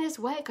said, I'm taking this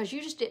away because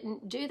you just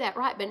didn't do that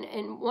right.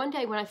 And one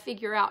day when I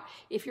figure out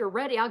if you're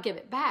ready, I'll give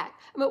it back.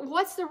 But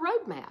what's the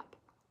roadmap?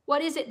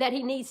 What is it that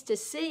he needs to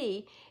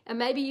see? And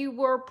maybe you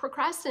were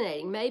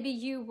procrastinating. Maybe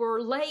you were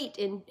late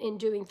in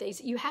doing things.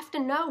 You have to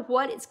know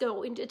what it's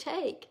going to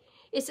take.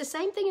 It's the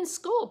same thing in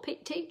school.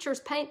 Teachers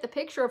paint the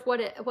picture of what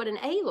an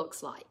A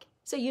looks like.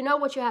 So you know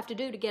what you have to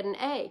do to get an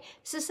A.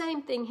 It's the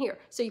same thing here.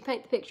 So you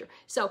paint the picture.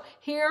 So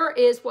here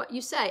is what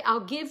you say.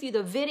 I'll give you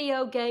the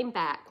video game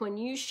back when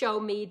you show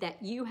me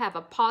that you have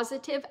a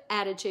positive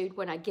attitude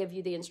when I give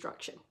you the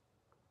instruction.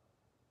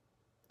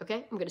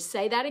 Okay, I'm going to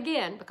say that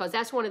again because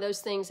that's one of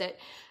those things that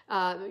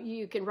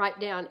you can write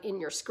down in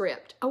your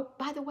script. Oh,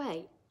 by the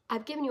way,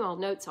 I've given you all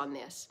notes on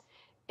this,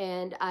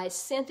 and I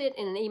sent it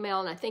in an email,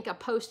 and I think I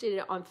posted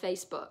it on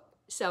Facebook.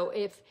 So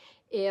if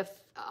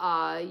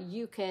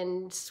you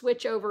can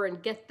switch over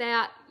and get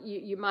that,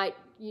 you might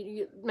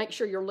make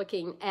sure you're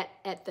looking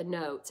at the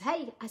notes.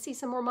 Hey, I see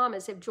some more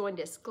mamas have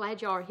joined us.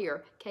 Glad y'all are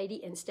here,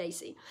 Katie and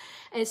Stacy.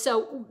 And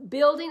so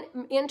building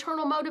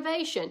internal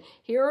motivation.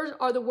 Here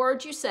are the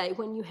words you say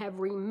when you have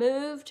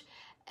removed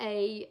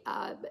a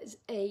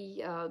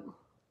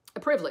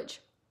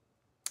privilege.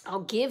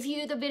 I'll give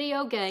you the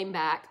video game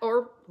back,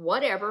 or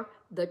whatever,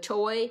 the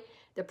toy,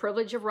 the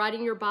privilege of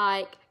riding your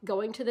bike,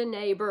 going to the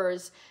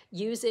neighbors,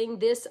 using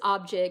this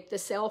object, the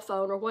cell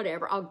phone or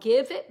whatever. I'll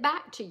give it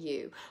back to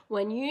you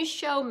when you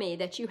show me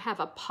that you have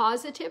a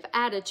positive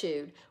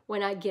attitude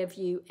when I give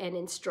you an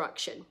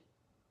instruction.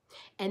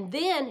 And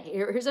then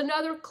here's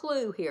another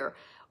clue here.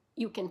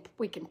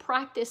 We can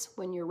practice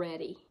when you're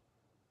ready.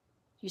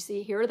 You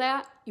see, hear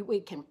that? We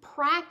can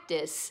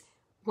practice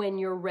when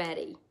you're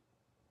ready.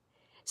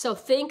 So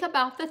think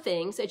about the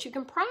things that you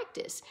can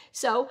practice.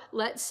 So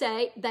let's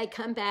say they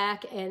come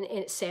back and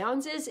it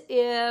sounds as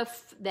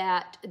if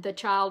that the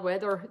child,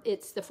 whether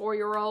it's the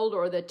 4-year-old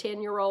or the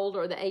 10-year-old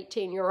or the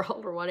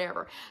 18-year-old or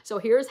whatever. So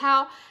here's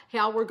how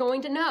we're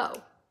going to know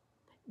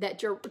that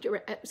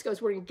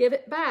because we're going to give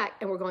it back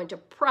and we're going to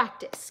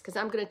practice, because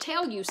I'm going to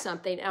tell you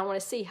something and I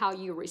want to see how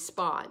you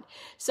respond.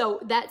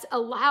 So that's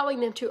allowing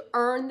them to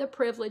earn the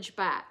privilege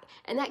back.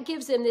 And that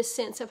gives them this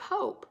sense of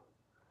hope.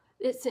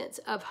 This sense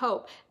of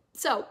hope.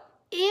 So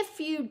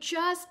if you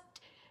just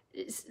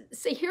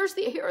see, here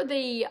are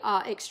the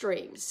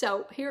extremes.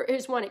 So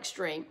here's one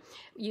extreme.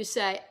 You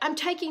say, I'm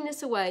taking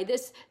this away,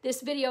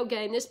 this video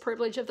game, this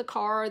privilege of the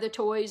car or the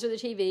toys or the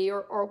TV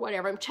or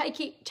whatever. I'm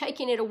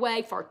taking it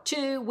away for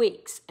 2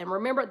 weeks. And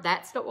remember,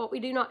 that's not what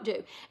we do not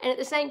do. And at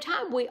the same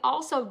time, we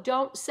also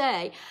don't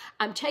say,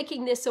 I'm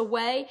taking this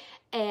away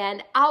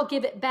and I'll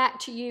give it back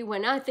to you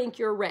when I think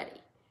you're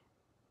ready.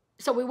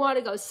 So we want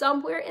to go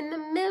somewhere in the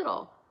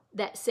middle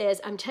that says,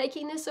 I'm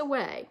taking this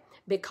away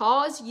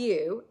because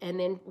you, and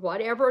then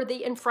whatever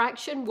the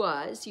infraction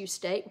was, you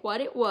state what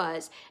it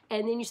was,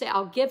 and then you say,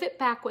 I'll give it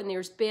back when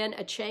there's been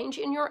a change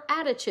in your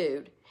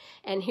attitude,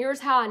 and here's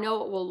how I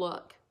know it will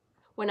look.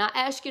 When I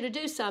ask you to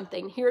do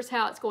something, here's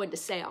how it's going to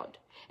sound.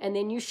 And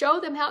then you show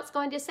them how it's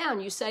going to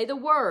sound. You say the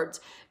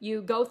words,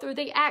 you go through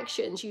the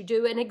actions, you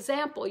do an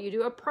example, you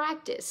do a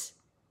practice.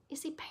 You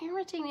see,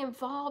 parenting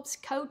involves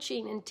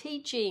coaching and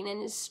teaching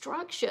and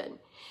instruction.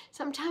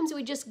 Sometimes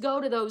we just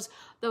go to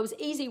those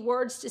easy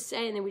words to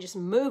say and then we just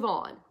move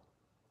on.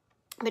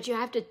 But you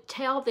have to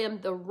tell them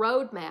the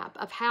roadmap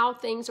of how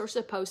things are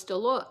supposed to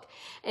look.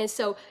 And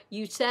so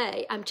you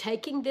say, I'm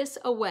taking this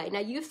away. Now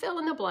you fill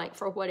in the blank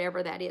for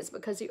whatever that is,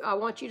 because I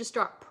want you to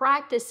start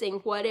practicing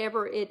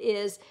whatever it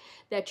is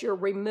that you're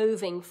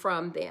removing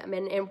from them.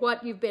 And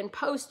what you've been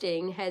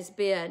posting has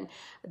been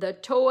the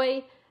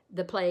toy,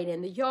 the playing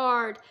in the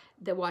yard,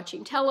 the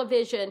watching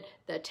television,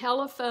 the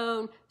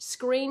telephone,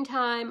 screen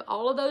time,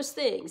 all of those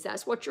things.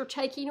 That's what you're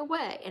taking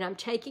away. And I'm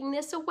taking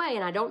this away,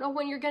 and I don't know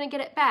when you're going to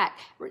get it back.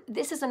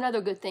 This is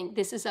another good thing.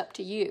 This is up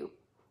to you.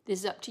 This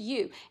is up to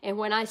you. And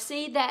when I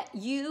see that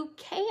you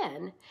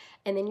can,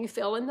 and then you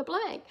fill in the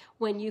blank,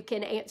 when you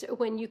can answer,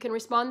 when you can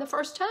respond the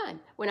first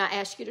time, when I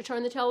ask you to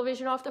turn the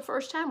television off the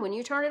first time, when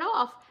you turn it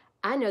off,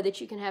 I know that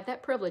you can have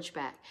that privilege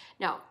back.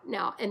 Now,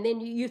 and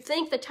then you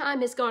think the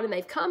time has gone and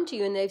they've come to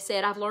you and they've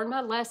said, I've learned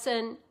my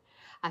lesson.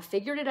 I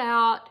figured it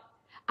out.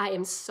 I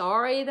am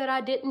sorry that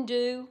I didn't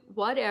do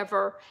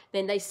whatever.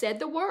 Then they said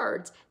the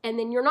words, and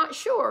then you're not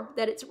sure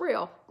that it's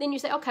real. Then you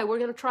say, okay, we're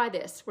going to try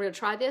this. We're going to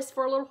try this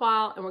for a little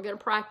while, and we're going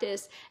to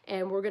practice,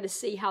 and we're going to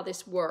see how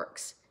this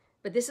works.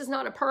 But this is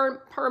not a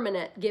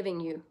permanent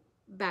giving you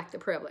back the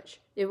privilege.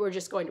 We're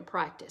just going to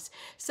practice.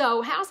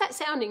 So how's that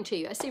sounding to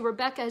you? I see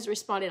Rebecca has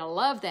responded. I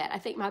love that. I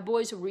think my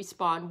boys will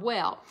respond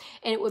well.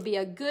 And it would be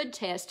a good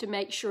test to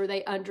make sure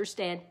they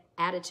understand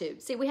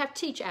attitude. See, we have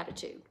to teach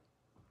attitude.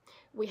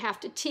 We have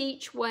to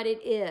teach what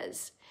it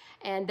is.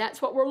 And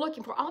that's what we're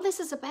looking for. All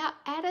this is about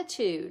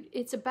attitude.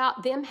 It's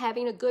about them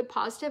having a good,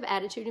 positive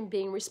attitude and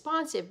being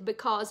responsive,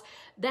 because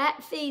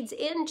that feeds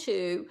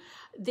into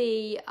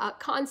the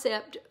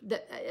concept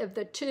of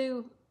the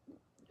two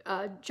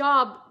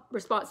job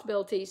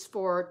responsibilities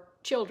for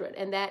children,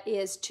 and that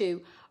is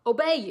to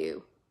obey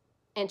you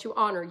and to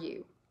honor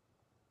you.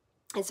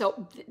 And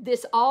so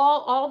this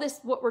all this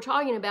what we're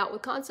talking about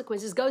with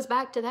consequences goes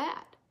back to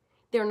that.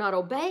 They're not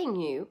obeying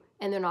you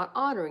and they're not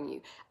honoring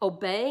you.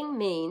 Obeying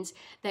means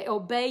they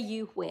obey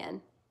you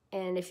when,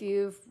 and if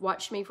you've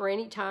watched me for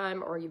any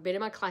time or you've been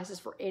in my classes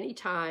for any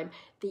time,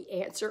 the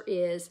answer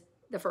is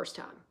the first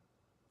time.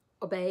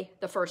 Obey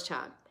the first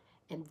time.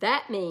 And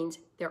that means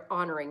they're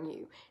honoring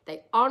you.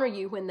 They honor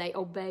you when they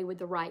obey with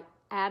the right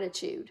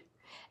attitude.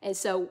 And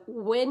so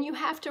when you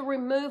have to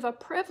remove a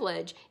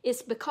privilege,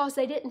 it's because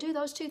they didn't do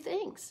those two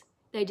things.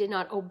 They did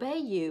not obey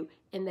you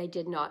and they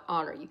did not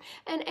honor you.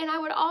 And I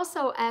would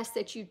also ask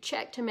that you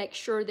check to make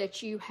sure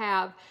that you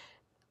have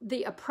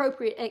the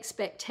appropriate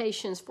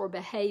expectations for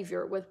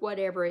behavior with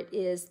whatever it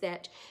is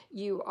that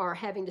you are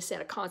having to set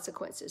a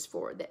consequences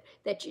for,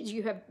 that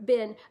you have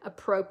been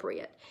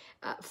appropriate.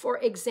 For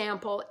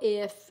example,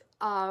 if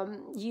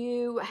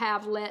you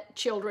have let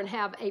children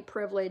have a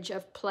privilege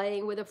of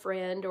playing with a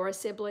friend or a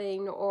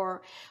sibling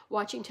or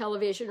watching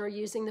television or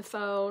using the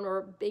phone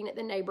or being at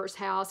the neighbor's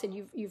house, and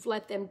you've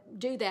let them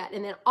do that,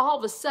 and then all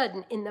of a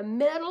sudden in the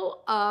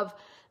middle of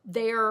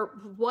their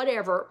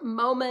whatever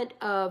moment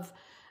of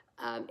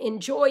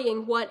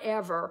enjoying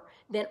whatever,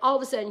 then all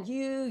of a sudden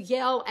you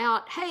yell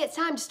out, hey, it's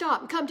time to stop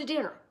and come to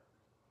dinner.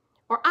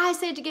 Or I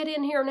said to get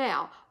in here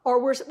now. Or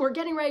we're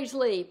getting ready to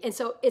leave. And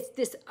so it's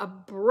this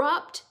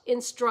abrupt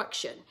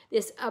instruction,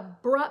 this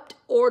abrupt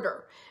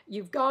order.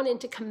 You've gone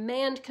into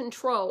command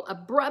control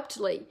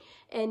abruptly,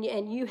 and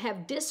you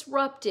have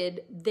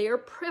disrupted their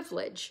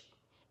privilege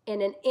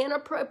in an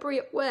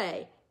inappropriate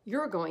way.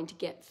 You're going to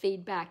get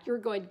feedback. You're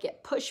going to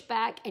get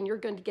pushback, and you're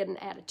going to get an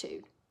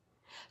attitude.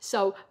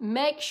 So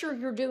make sure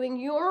you're doing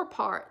your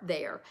part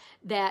there,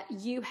 that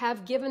you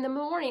have given them a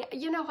warning.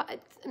 You know,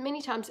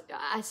 many times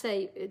I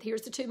say,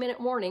 here's the 2-minute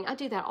warning. I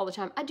do that all the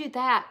time. I do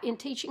that in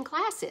teaching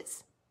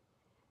classes.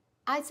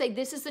 I say,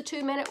 this is the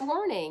 2-minute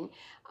warning,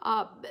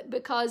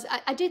 because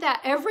I do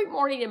that every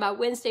morning in my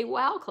Wednesday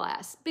WOW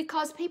class,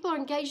 because people are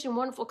engaged in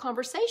wonderful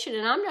conversation,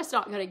 and I'm just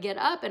not going to get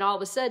up and all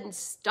of a sudden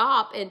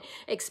stop and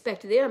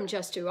expect them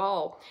just to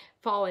all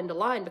fall into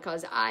line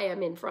because I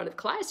am in front of the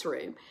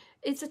classroom.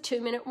 It's a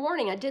 2-minute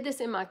warning. I did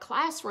this in my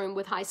classroom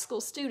with high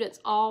school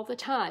students all the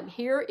time.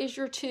 Here is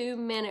your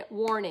 2-minute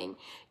warning.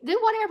 Then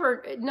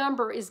whatever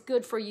number is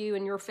good for you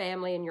and your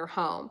family and your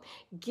home,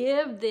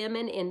 give them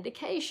an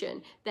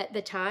indication that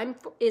the time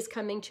is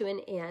coming to an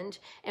end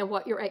and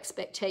what your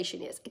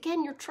expectation is.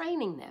 Again, you're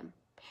training them.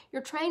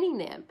 You're training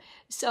them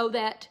so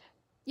that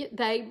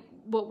they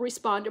will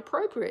respond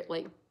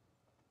appropriately.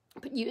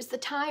 But use the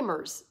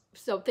timers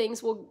so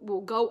things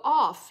will go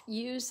off.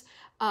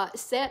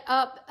 Set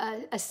up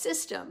a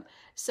system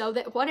so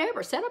that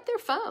whatever, set up their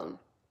phone.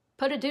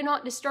 Put a do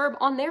not disturb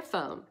on their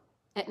phone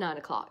at 9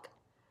 o'clock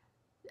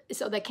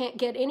so they can't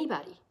get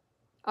anybody.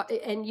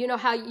 And you know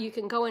how you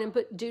can go in and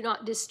put do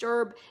not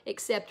disturb,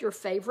 except your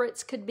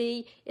favorites could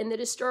be in the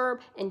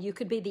disturb, and you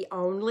could be the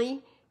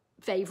only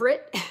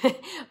favorite.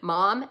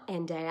 Mom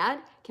and dad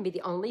can be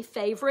the only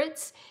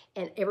favorites,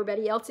 and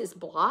everybody else is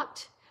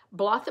blocked.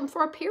 Block them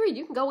for a period.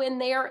 You can go in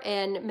there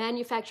and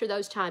manufacture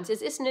those times. Is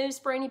this news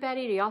for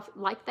anybody? Do y'all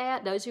like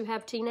that? Those who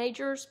have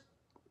teenagers,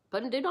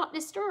 put them do not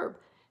disturb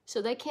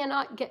so they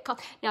cannot get called.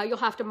 Now you'll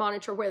have to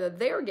monitor whether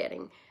they're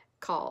getting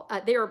called.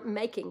 They're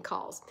making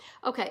calls.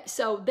 Okay,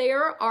 so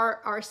there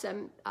are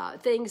some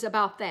things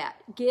about that.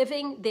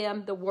 Giving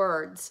them the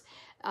words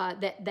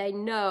that they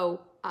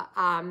know.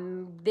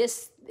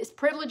 This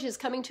privilege is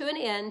coming to an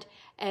end,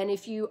 and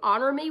if you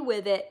honor me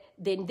with it,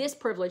 then this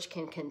privilege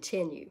can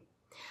continue.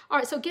 All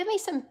right, so give me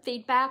some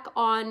feedback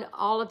on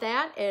all of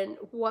that and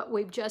what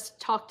we've just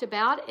talked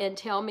about, and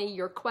tell me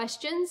your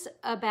questions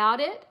about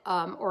it,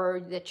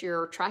 or that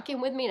you're tracking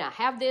with me and I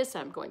have this,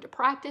 I'm going to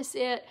practice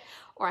it,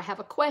 or I have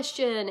a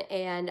question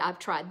and I've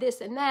tried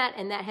this and that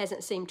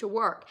hasn't seemed to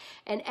work.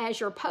 And as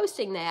you're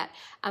posting that,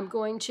 I'm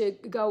going to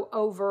go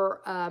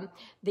over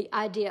the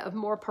idea of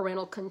more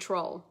parental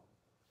control.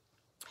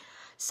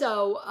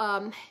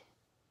 So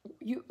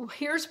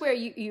here's where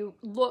you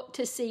look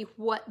to see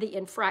what the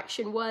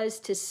infraction was,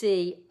 to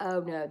see, oh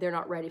no, they're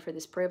not ready for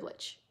this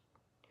privilege.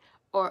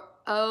 Or,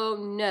 oh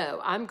no,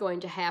 I'm going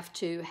to have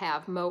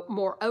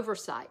more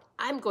oversight.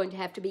 I'm going to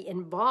have to be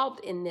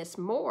involved in this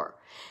more.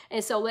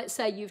 And so let's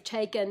say you've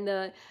taken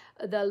the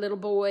little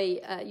boy,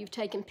 you've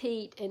taken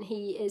Pete, and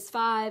he is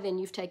 5, and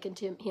you've taken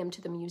him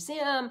to the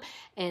museum.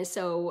 And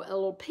so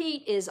little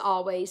Pete is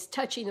always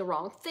touching the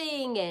wrong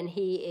thing, and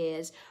he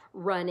is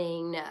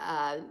running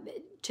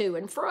to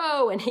and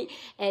fro,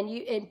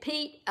 and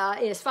Pete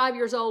is 5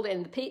 years old,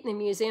 and Pete and the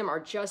museum are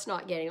just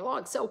not getting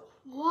along. So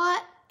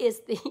what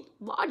is the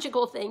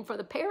logical thing for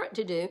the parent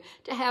to do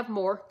to have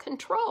more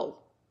control?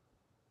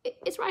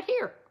 It's right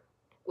here.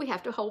 We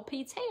have to hold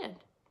Pete's hand,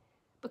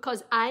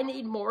 because I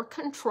need more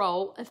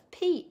control of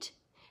Pete.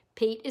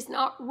 Pete is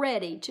not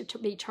ready to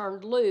be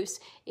turned loose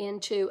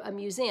into a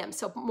museum.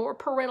 So more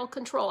parental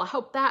control. I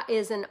hope that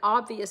is an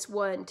obvious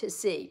one to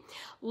see.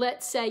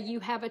 Let's say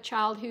you have a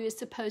child who is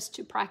supposed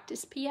to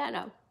practice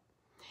piano.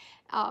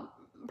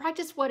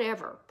 Practice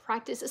whatever.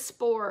 Practice a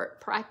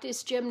sport,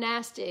 practice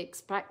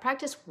gymnastics,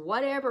 practice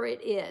whatever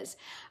it is.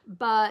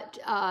 But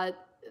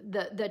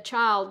the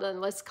child, and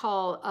let's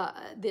call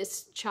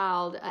this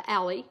child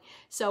Allie.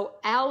 So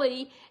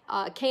Allie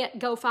can't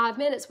go 5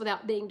 minutes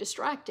without being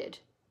distracted.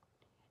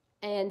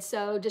 And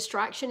so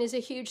distraction is a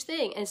huge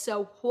thing. And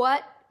so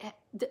what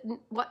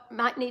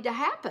might need to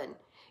happen?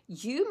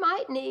 You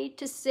might need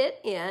to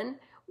sit in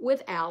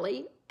with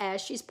Allie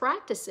as she's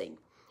practicing.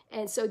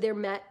 And so there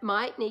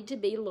might need to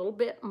be a little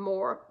bit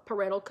more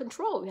parental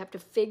control. You have to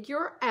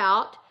figure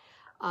out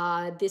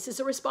this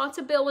is a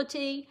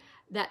responsibility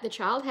that the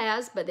child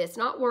has, but it's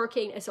not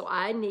working, and so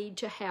I need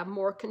to have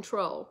more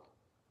control.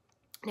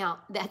 Now,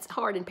 that's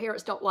hard, and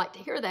parents don't like to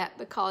hear that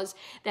because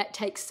that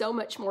takes so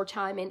much more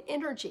time and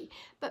energy.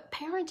 But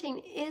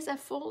parenting is a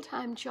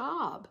full-time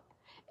job.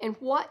 And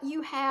what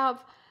you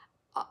have,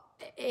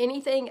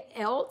 anything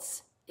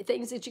else,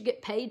 things that you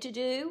get paid to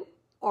do,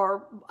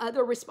 or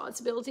other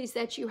responsibilities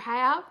that you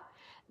have,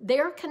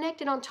 they're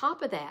connected on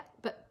top of that.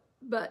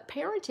 But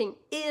parenting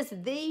is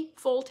the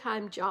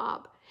full-time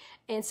job.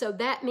 And so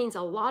that means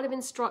a lot of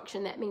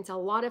instruction. That means a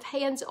lot of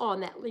hands-on.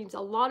 That means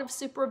a lot of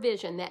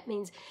supervision. That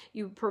means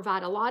you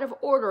provide a lot of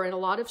order and a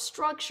lot of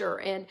structure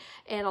and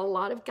a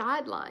lot of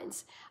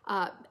guidelines.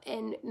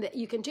 And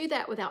you can do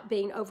that without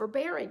being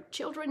overbearing.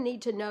 Children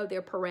need to know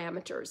their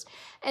parameters.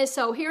 And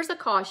so here's a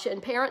caution.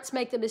 Parents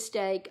make the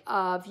mistake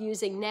of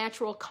using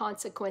natural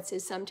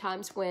consequences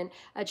sometimes when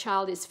a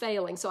child is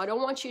failing. So I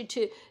don't want you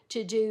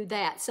to do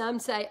that. Some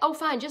say, oh,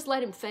 fine, just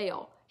let him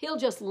fail. He'll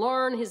just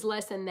learn his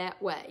lesson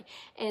that way.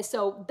 And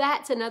so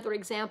that's another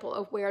example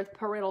of where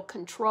parental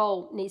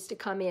control needs to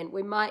come in.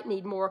 We might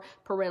need more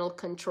parental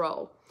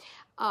control.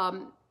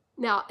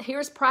 Now,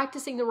 here's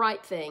practicing the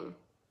right thing.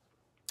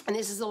 And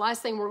this is the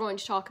last thing we're going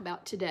to talk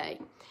about today.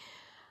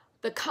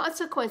 The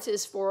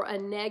consequences for a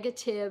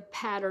negative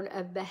pattern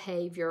of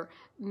behavior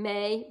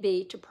may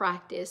be to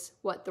practice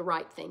what the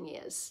right thing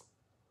is.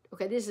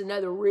 Okay, this is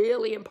another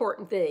really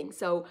important thing.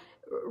 So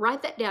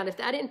write that down. If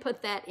I didn't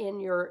put that in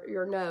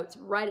your notes,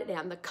 write it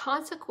down. The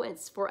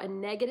consequence for a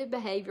negative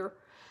behavior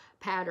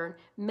pattern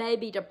may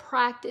be to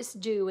practice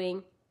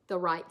doing the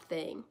right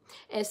thing.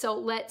 And so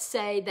let's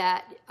say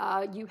that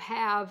you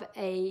have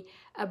a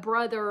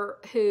brother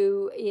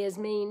who is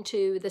mean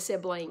to the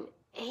sibling,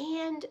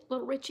 and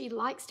little Richie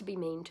likes to be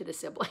mean to the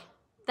sibling.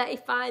 They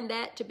find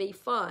that to be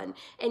fun,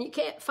 and you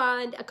can't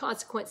find a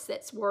consequence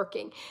that's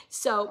working.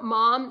 So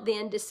mom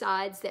then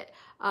decides that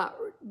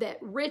that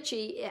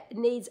Richie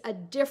needs a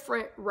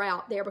different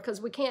route there,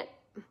 because we can't,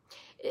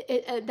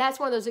 that's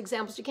one of those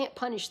examples, you can't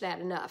punish that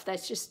enough.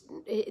 That's just,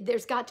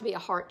 there's got to be a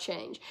heart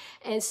change.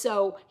 And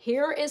so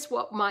here is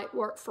what might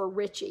work for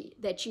Richie,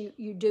 that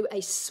you do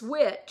a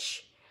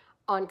switch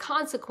on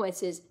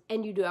consequences,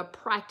 and you do a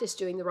practice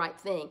doing the right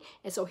thing.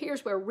 And so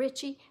here's where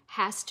Richie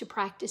has to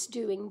practice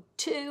doing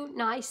 2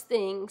 nice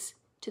things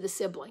to the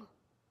sibling.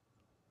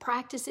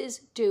 Practices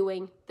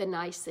doing the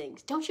nice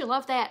things. Don't you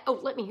love that? Oh,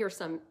 let me hear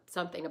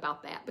something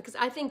about that, because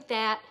I think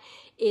that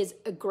is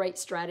a great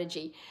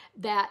strategy.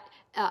 That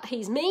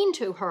he's mean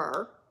to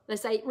her.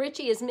 Let's say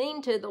Richie is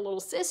mean to the little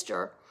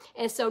sister,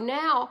 and so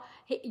now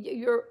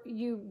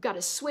you've got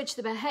to switch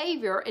the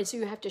behavior, and so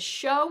you have to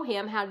show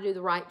him how to do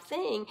the right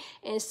thing.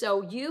 And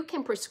so you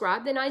can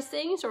prescribe the nice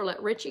things, or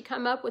let Richie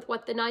come up with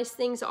what the nice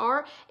things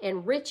are,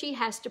 and Richie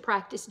has to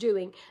practice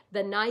doing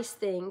the nice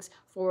things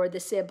for the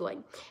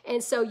sibling.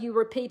 And so you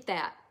repeat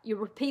that. You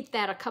repeat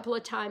that a couple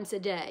of times a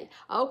day.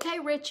 Okay,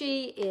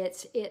 Richie,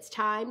 it's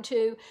time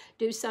to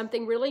do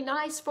something really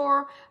nice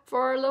for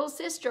our little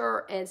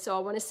sister, and so I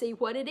want to see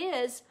what it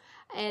is.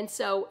 And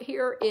so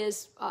here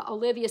is,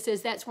 Olivia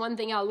says, that's one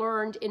thing I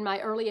learned in my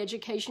early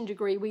education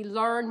degree. We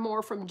learn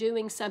more from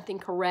doing something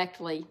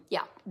correctly,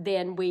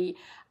 than we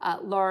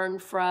learn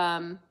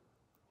from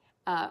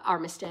our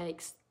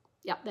mistakes.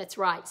 Yeah, that's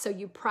right. So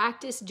you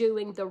practice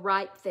doing the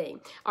right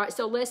thing. All right,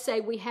 so let's say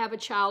we have a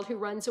child who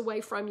runs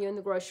away from you in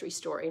the grocery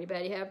store.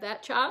 Anybody have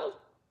that child?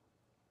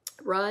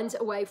 Runs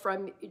away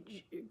from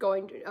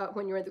going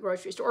when you're in the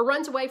grocery store, or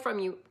runs away from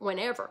you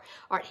whenever.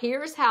 All right,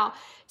 here's how.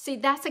 See,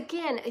 that's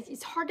again,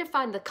 it's hard to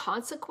find the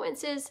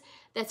consequences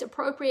that's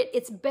appropriate.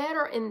 It's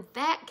better in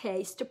that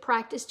case to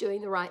practice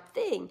doing the right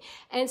thing.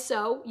 And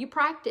so you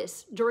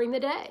practice during the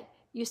day.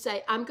 You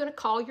say, I'm going to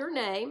call your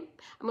name.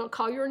 I'm going to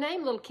call your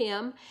name, little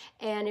Kim.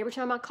 And every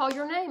time I call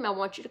your name, I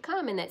want you to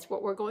come. And that's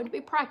what we're going to be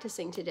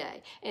practicing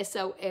today. And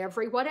so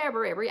every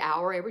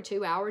hour, every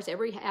 2 hours,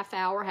 every half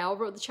hour,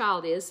 however the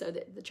child is, so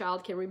that the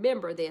child can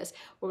remember this,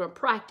 we're going to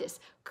practice.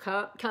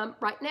 Come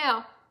right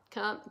now.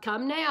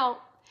 Come now.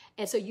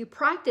 And so you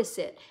practice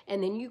it.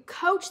 And then you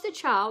coach the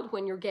child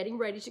when you're getting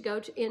ready to go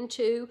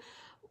into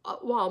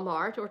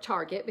Walmart or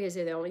Target, because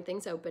they're the only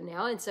things open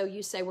now. And so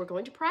you say, we're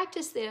going to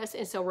practice this.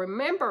 And so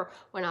remember,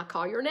 when I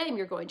call your name,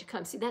 you're going to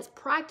come. See, that's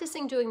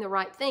practicing doing the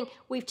right thing.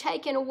 We've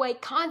taken away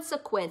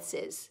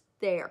consequences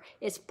there.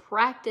 It's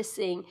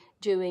practicing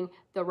doing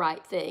the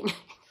right thing.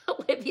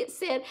 Olivia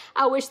said,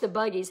 I wish the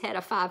buggies had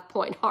a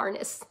 5-point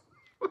harness.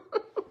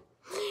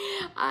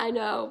 I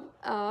know,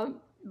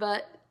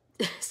 but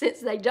since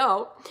they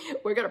don't,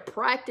 we're going to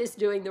practice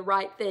doing the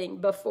right thing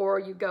before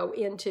you go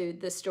into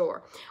the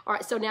store. All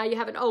right, so now you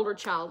have an older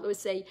child.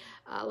 Let's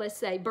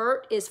say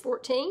Bert is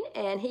 14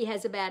 and he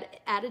has a bad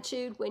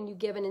attitude when you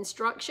give an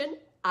instruction.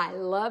 I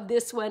love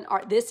this one. All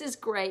right, this is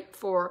great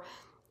for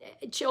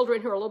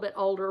children who are a little bit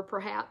older,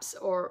 perhaps,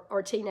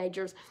 or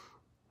teenagers.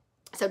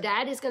 So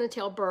Dad is going to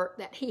tell Bert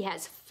that he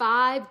has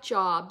 5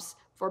 jobs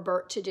for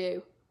Bert to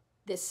do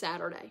this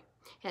Saturday.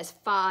 He has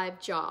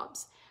 5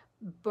 jobs.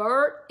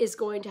 Bert is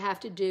going to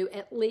have to do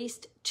at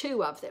least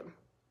 2 of them.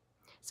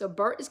 So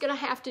Bert is going to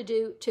have to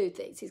do 2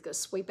 things. He's going to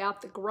sweep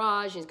out the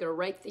garage, he's going to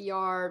rake the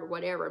yard, or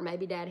whatever.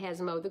 Maybe Dad has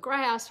him mow the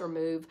grass or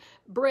move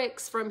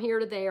bricks from here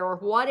to there or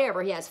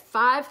whatever. He has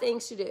 5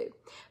 things to do.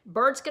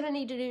 Bert's going to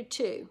need to do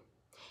 2.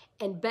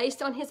 And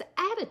based on his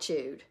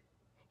attitude,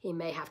 he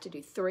may have to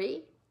do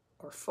 3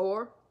 or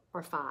 4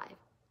 or 5.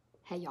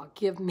 Hey, y'all,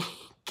 give me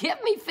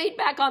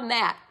feedback on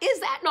that. Is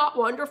that not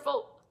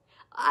wonderful?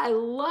 I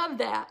love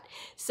that.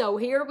 So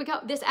here we go.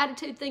 This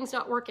attitude thing's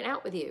not working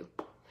out with you.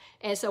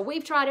 And so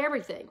we've tried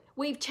everything.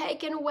 We've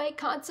taken away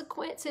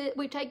consequences.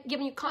 We've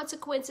given you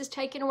consequences,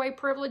 taken away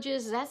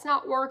privileges. That's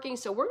not working.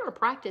 So we're going to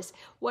practice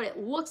what it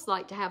looks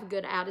like to have a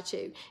good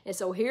attitude. And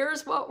so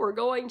here's what we're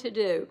going to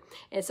do.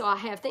 And so I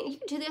have things. You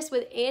can do this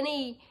with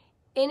any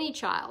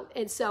child.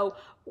 And so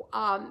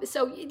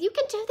so you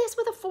can do this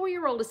with a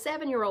 4-year-old, a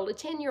 7-year-old, a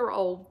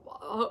 10-year-old,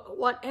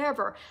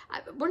 whatever.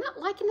 We're not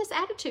liking this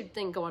attitude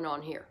thing going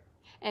on here.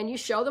 And you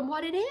show them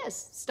what it is,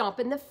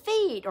 stomping the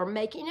feet or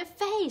making a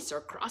face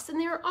or crossing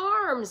their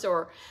arms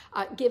or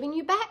giving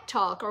you back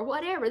talk or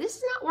whatever. This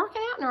is not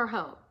working out in our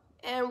home.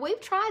 And we've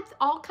tried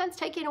all kinds,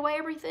 taking away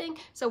everything.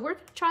 So we're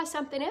going to try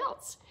something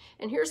else.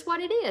 And here's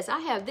what it is. I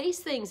have these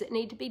things that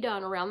need to be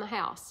done around the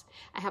house.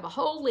 I have a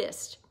whole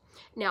list.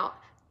 Now,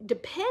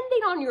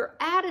 depending on your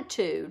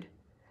attitude,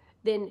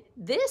 then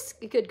this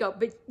could go,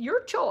 but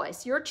your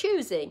choice, you're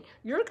choosing.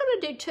 You're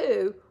going to do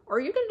 2 or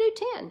you're going to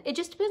do 10. It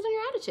just depends on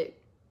your attitude.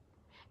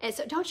 And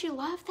so don't you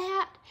love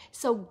that?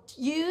 So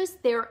use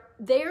their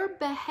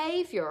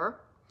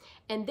behavior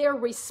and their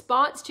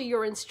response to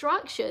your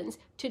instructions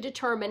to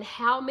determine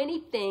how many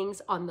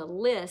things on the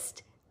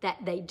list that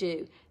they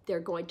do. They're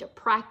going to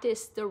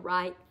practice the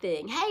right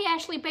thing. Hey,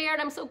 Ashley Baird,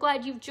 I'm so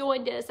glad you've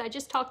joined us. I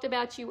just talked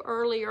about you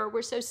earlier.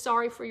 We're so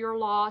sorry for your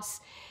loss.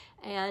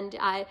 And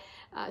I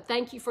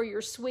thank you for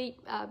your sweet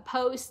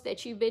posts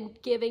that you've been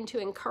giving to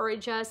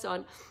encourage us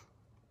on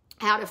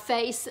how to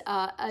face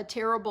a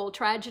terrible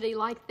tragedy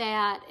like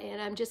that,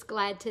 and I'm just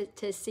glad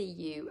to see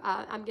you.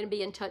 I'm going to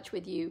be in touch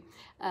with you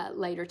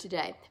later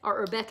today. Or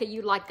Rebecca,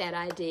 you like that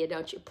idea,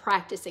 don't you?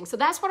 Practicing. So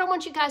that's what I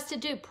want you guys to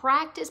do.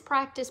 Practice,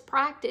 practice,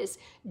 practice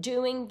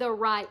doing the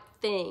right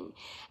thing.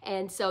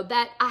 And so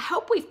that, I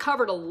hope we've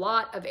covered a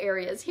lot of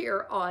areas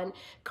here on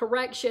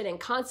correction and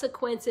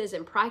consequences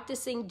and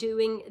practicing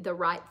doing the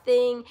right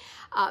thing,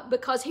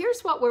 because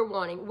here's what we're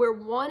wanting. We're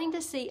wanting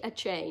to see a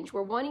change.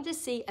 We're wanting to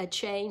see a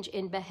change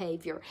in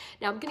behavior.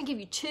 Now, I'm going to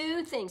give you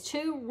 2 things,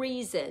 2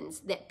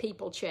 reasons that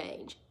people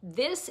change.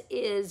 This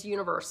is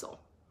universal.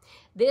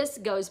 This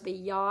goes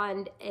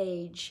beyond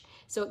age,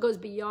 so it goes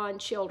beyond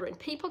children.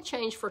 People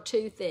change for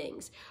 2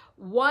 things.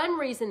 One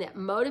reason that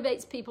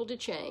motivates people to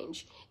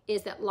change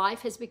is that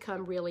life has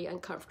become really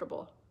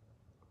uncomfortable.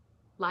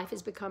 Life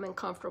has become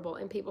uncomfortable,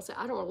 and people say,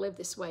 I don't want to live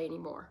this way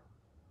anymore.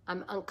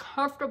 I'm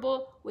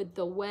uncomfortable with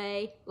the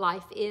way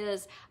life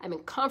is. I'm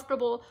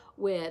uncomfortable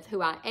with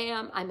who I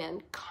am. I'm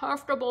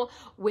uncomfortable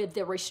with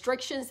the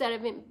restrictions that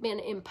have been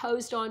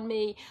imposed on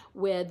me,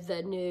 with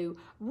the new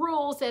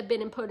rules that have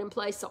been put in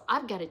place. So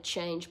I've got to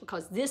change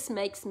because this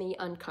makes me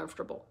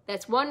uncomfortable.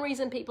 That's one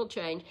reason people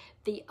change.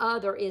 The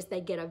other is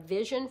they get a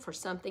vision for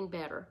something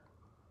better.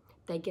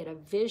 They get a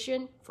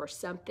vision for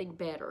something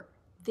better.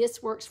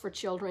 This works for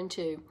children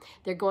too.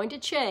 They're going to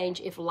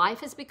change if life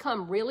has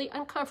become really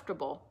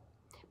uncomfortable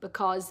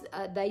because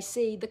they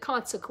see the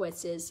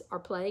consequences are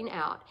playing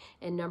out.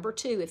 And number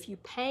two, if you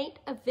paint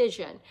a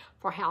vision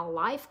for how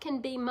life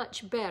can be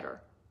much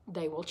better,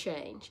 they will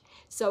change.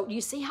 So you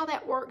see how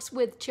that works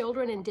with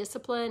children and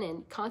discipline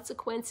and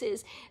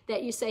consequences,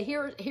 that you say,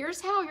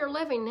 here's how you're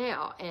living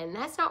now, and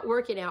that's not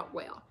working out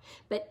well.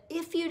 But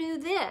if you do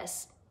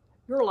this,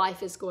 your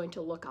life is going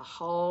to look a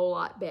whole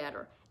lot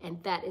better.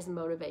 And that is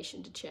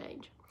motivation to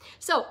change.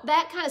 So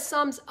that kind of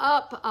sums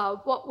up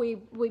what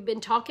we've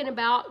been talking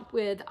about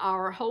with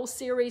our whole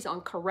series on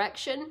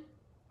correction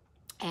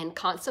and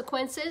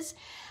consequences.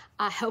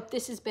 I hope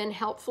this has been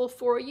helpful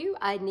for you.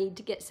 I need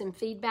to get some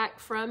feedback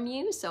from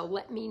you, so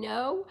let me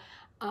know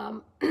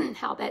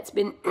how that's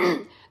been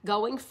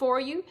going for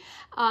you.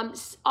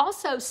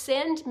 Also,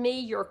 send me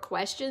your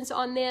questions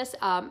on this.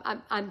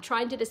 I'm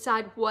trying to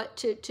decide what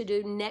to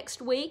do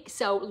next week,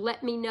 so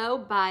let me know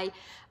by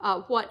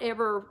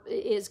whatever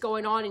is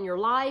going on in your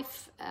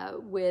life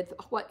with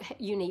what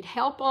you need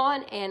help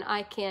on, and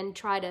I can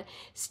try to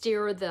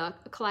steer the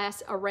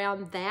class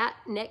around that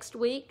next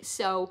week.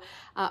 So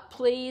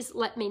please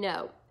let me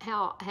know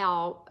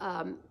how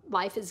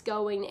life is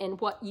going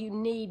and what you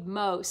need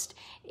most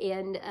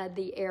in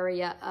the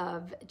area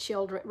of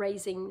children,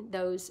 raising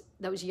those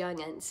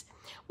youngins.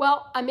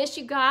 Well, I miss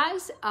you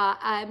guys.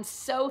 I'm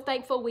so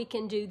thankful we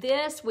can do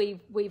this.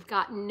 We've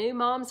gotten new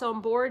moms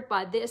on board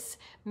by this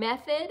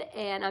method,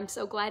 and I'm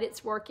so glad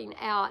it's working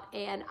out.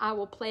 And I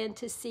will plan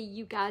to see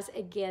you guys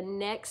again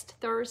next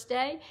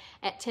Thursday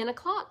at 10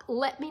 o'clock.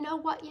 Let me know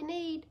what you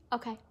need.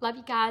 Okay, love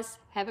you guys.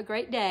 Have a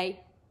great day.